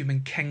up to the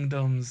human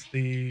kingdoms,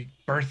 the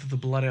birth of the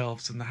Blood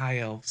Elves and the High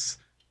Elves.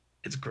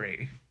 It's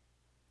great.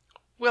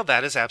 Well,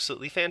 that is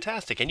absolutely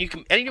fantastic, and you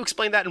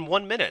explained that in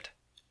 1 minute.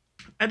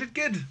 I did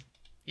good.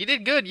 You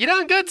did good. You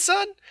done good,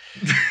 son.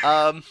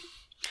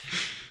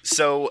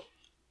 So,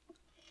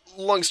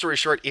 long story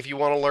short, if you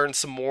want to learn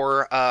some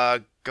more,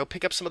 go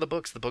pick up some of the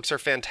books. The books are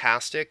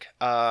fantastic,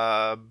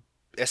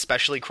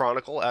 especially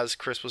Chronicle, as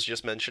Chris was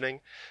just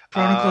mentioning.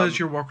 Chronicle is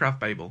your Warcraft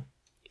Bible.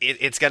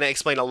 It's going to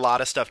explain a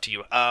lot of stuff to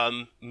you.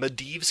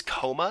 Medivh's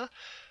coma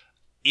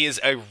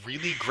is a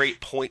really great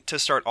point to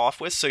start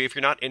off with. So if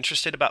you're not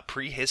interested about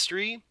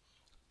prehistory,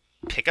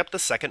 pick up the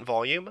second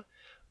volume,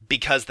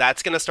 because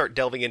that's going to start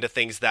delving into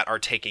things that are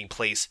taking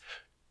place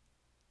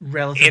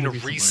in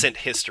recent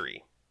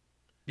history.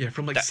 Yeah,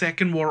 from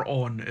Second War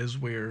on is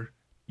where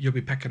you'll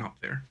be picking up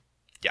there.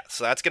 Yeah,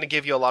 so that's going to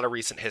give you a lot of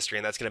recent history,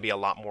 and that's going to be a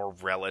lot more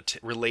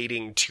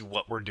relating to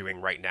what we're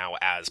doing right now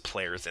as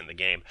players in the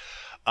game.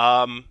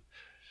 You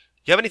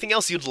have anything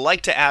else you'd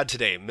like to add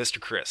today, Mr.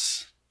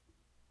 Chris?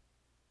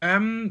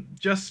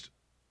 Just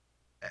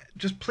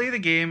play the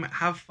game,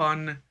 have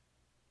fun.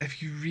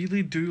 If you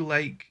really do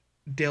like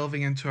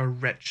delving into a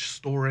rich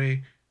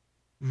story,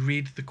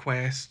 read the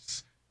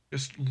quests,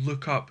 just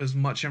look up as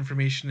much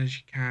information as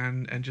you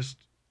can, and just...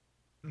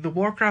 The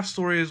Warcraft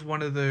story is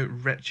one of the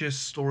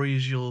richest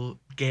stories you'll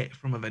get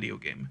from a video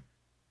game.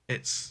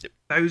 It's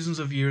thousands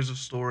of years of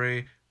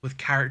story with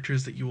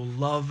characters that you will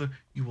love,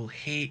 you will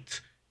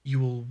hate, you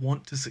will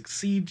want to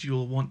succeed, you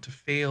will want to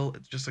fail.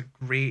 It's just a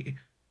great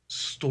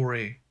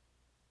story.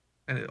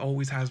 And it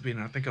always has been,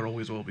 and I think it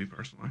always will be,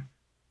 personally.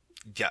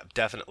 Yeah,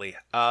 definitely.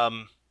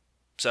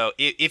 So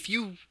if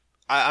you...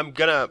 I'm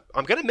gonna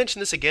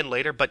mention this again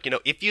later, but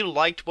if you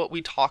liked what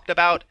we talked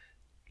about,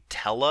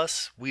 tell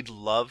us. We'd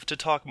love to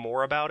talk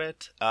more about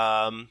it.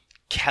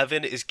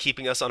 Kevin is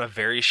keeping us on a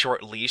very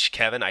short leash.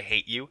 Kevin, I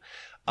hate you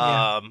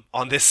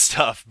on this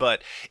stuff.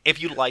 But if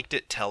you liked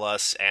it, tell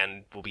us,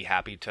 and we'll be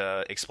happy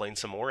to explain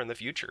some more in the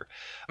future.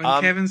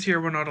 When Kevin's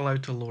here, we're not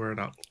allowed to lure it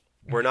up.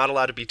 We're not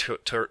allowed to be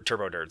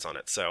turbo nerds on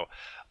it. So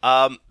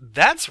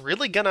that's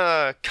really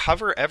gonna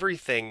cover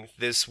everything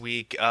this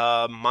week.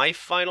 My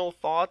final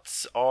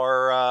thoughts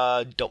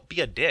are don't be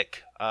a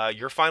dick.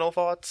 Your final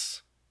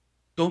thoughts?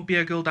 Don't be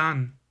a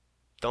Gul'dan.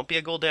 Don't be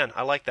a Gul'dan.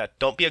 I like that.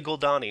 Don't be a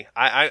Gul'dani.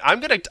 I'm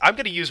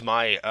gonna use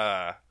my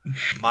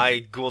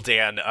my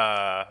Gul'dan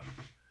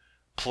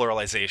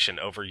pluralization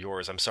over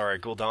yours. I'm sorry,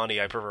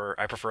 Gul'dani. I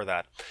prefer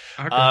that.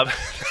 Okay.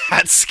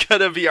 That's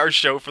gonna be our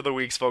show for the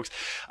weeks, folks.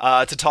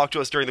 To talk to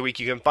us during the week,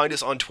 you can find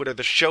us on Twitter.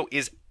 The show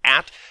is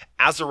at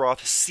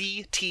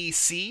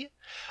AzerothCTC.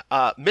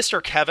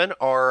 Mr. Kevin,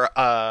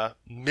 our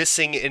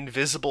missing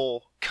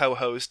invisible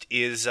co-host,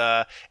 is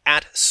at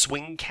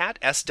Swingcat,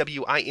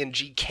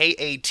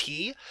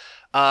 SWINGKAT.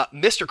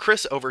 Mr.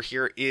 Chris over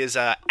here is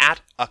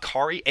at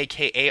Akari,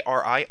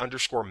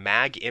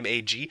 AKARI_mag,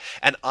 MAG,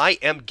 and I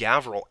am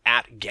Gavril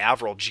at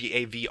Gavril,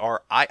 GAVRIIL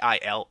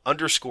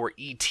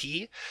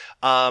 _ET.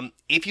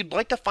 If you'd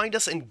like to find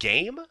us in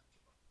game,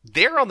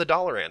 They're on the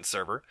Dalaran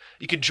server.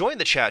 You can join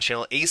the chat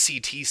channel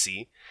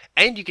ACTC,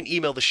 and you can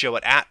email the show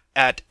at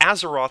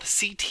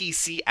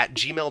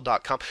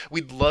azerothctc@gmail.com.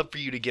 We'd love for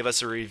you to give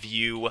us a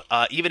review,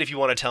 even if you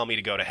want to tell me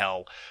to go to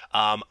hell.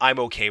 I'm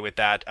okay with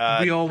that.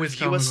 We always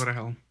tell them to go to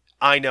hell.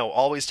 I know,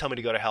 always tell me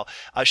to go to hell.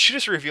 Shoot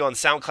us a review on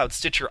SoundCloud,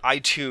 Stitcher,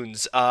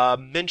 iTunes.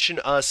 Mention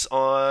us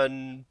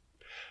on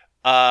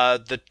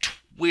the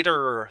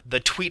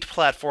tweet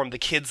platform the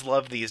kids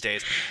love these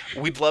days.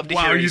 We'd love to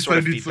hear any sort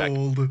of feedback. So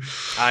old.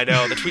 I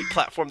know, the tweet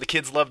platform the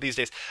kids love these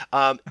days.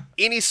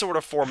 Any sort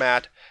of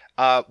format.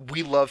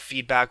 We love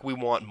feedback. We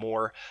want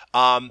more.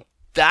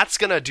 That's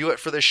going to do it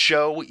for the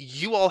show.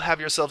 You all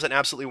have yourselves an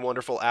absolutely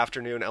wonderful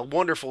afternoon, a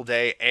wonderful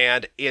day,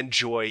 and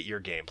enjoy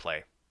your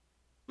gameplay.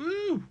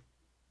 Woo!